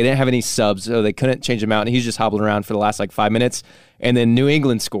man. They didn't have any subs, so they couldn't change him out, and he's just hobbling around for the last like 5 minutes. And then New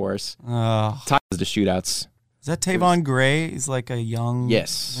England scores. Ties to shootouts. Is that Tavon Gray? He's like a young.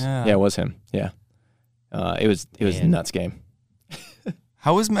 Yes. Yeah. Yeah, it was him. Yeah. It was a nuts game.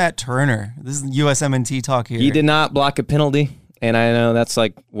 How was Matt Turner? This is USMNT talk here. He did not block a penalty, and I know that's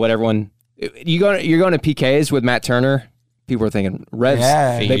like what everyone. You're going to PKs with Matt Turner. People are thinking Revs.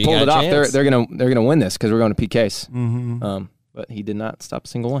 Yeah. They You pulled got it a off. chance. They're gonna win this because we're going to PKs. Mm-hmm. But he did not stop a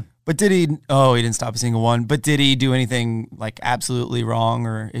single one. But did he? Oh, he didn't stop a single one. But did he do anything like absolutely wrong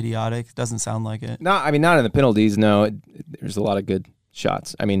or idiotic? Doesn't sound like it. Not in the penalties. No, there's a lot of good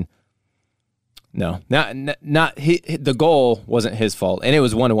shots. I mean, no, not the goal wasn't his fault, and it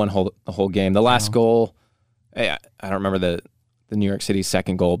was 1-1 the whole game. The last goal, I don't remember the New York City's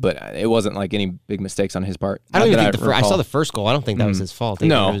second goal, but it wasn't like any big mistakes on his part. I don't Not even that think I recall. saw the first goal. I don't think that was his fault.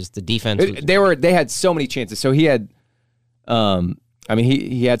 No. It was the defense. They had so many chances. So he had,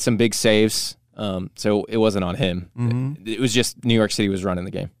 he had some big saves. So it wasn't on him. It was just New York City was running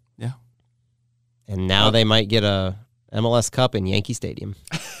the game. Yeah. And now they might get a MLS Cup in Yankee Stadium.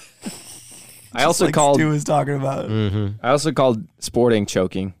 I also like called. Stu was talking about. I also called Sporting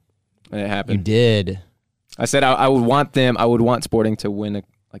choking when it You happened. did. I said I would want them. I would want Sporting to win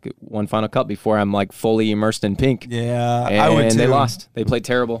one final cup before I'm like fully immersed in pink. Yeah, And I would too. they lost. They played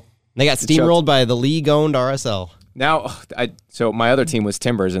terrible. They got steamrolled by the league-owned RSL. Now, so my other team was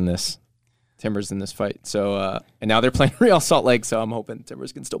Timbers in this fight. So and now they're playing Real Salt Lake. So I'm hoping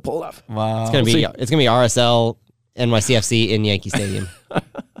Timbers can still pull it off. Wow. It's gonna be RSL NYCFC in Yankee Stadium.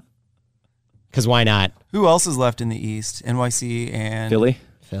 Because why not? Who else is left in the East? NYC and Philly.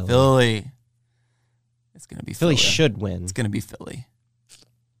 Philly. It's gonna be Philly Philly. should win. It's gonna be Philly.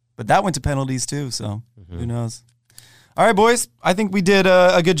 But that went to penalties too, so who knows? All right, boys. I think we did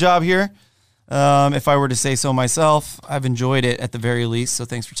a good job here. If I were to say so myself, I've enjoyed it at the very least. So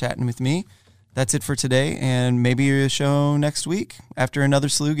thanks for chatting with me. That's it for today, and maybe a show next week after another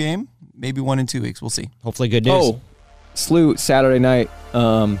SLU game. Maybe one in 2 weeks. We'll see. Hopefully good news. Oh, SLU Saturday night.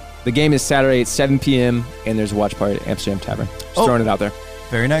 The game is Saturday at 7 p.m. and there's a watch party at Amsterdam Tavern. Just throwing it out there.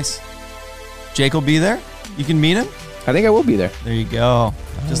 Very nice. Jake will be there. You can meet him. I think I will be there. There you go.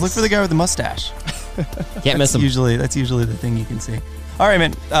 Just look for the guy with the mustache. Can't miss them. That's usually the thing you can see. All right,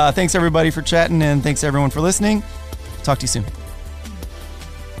 man. Thanks everybody for chatting, and thanks everyone for listening. Talk to you soon.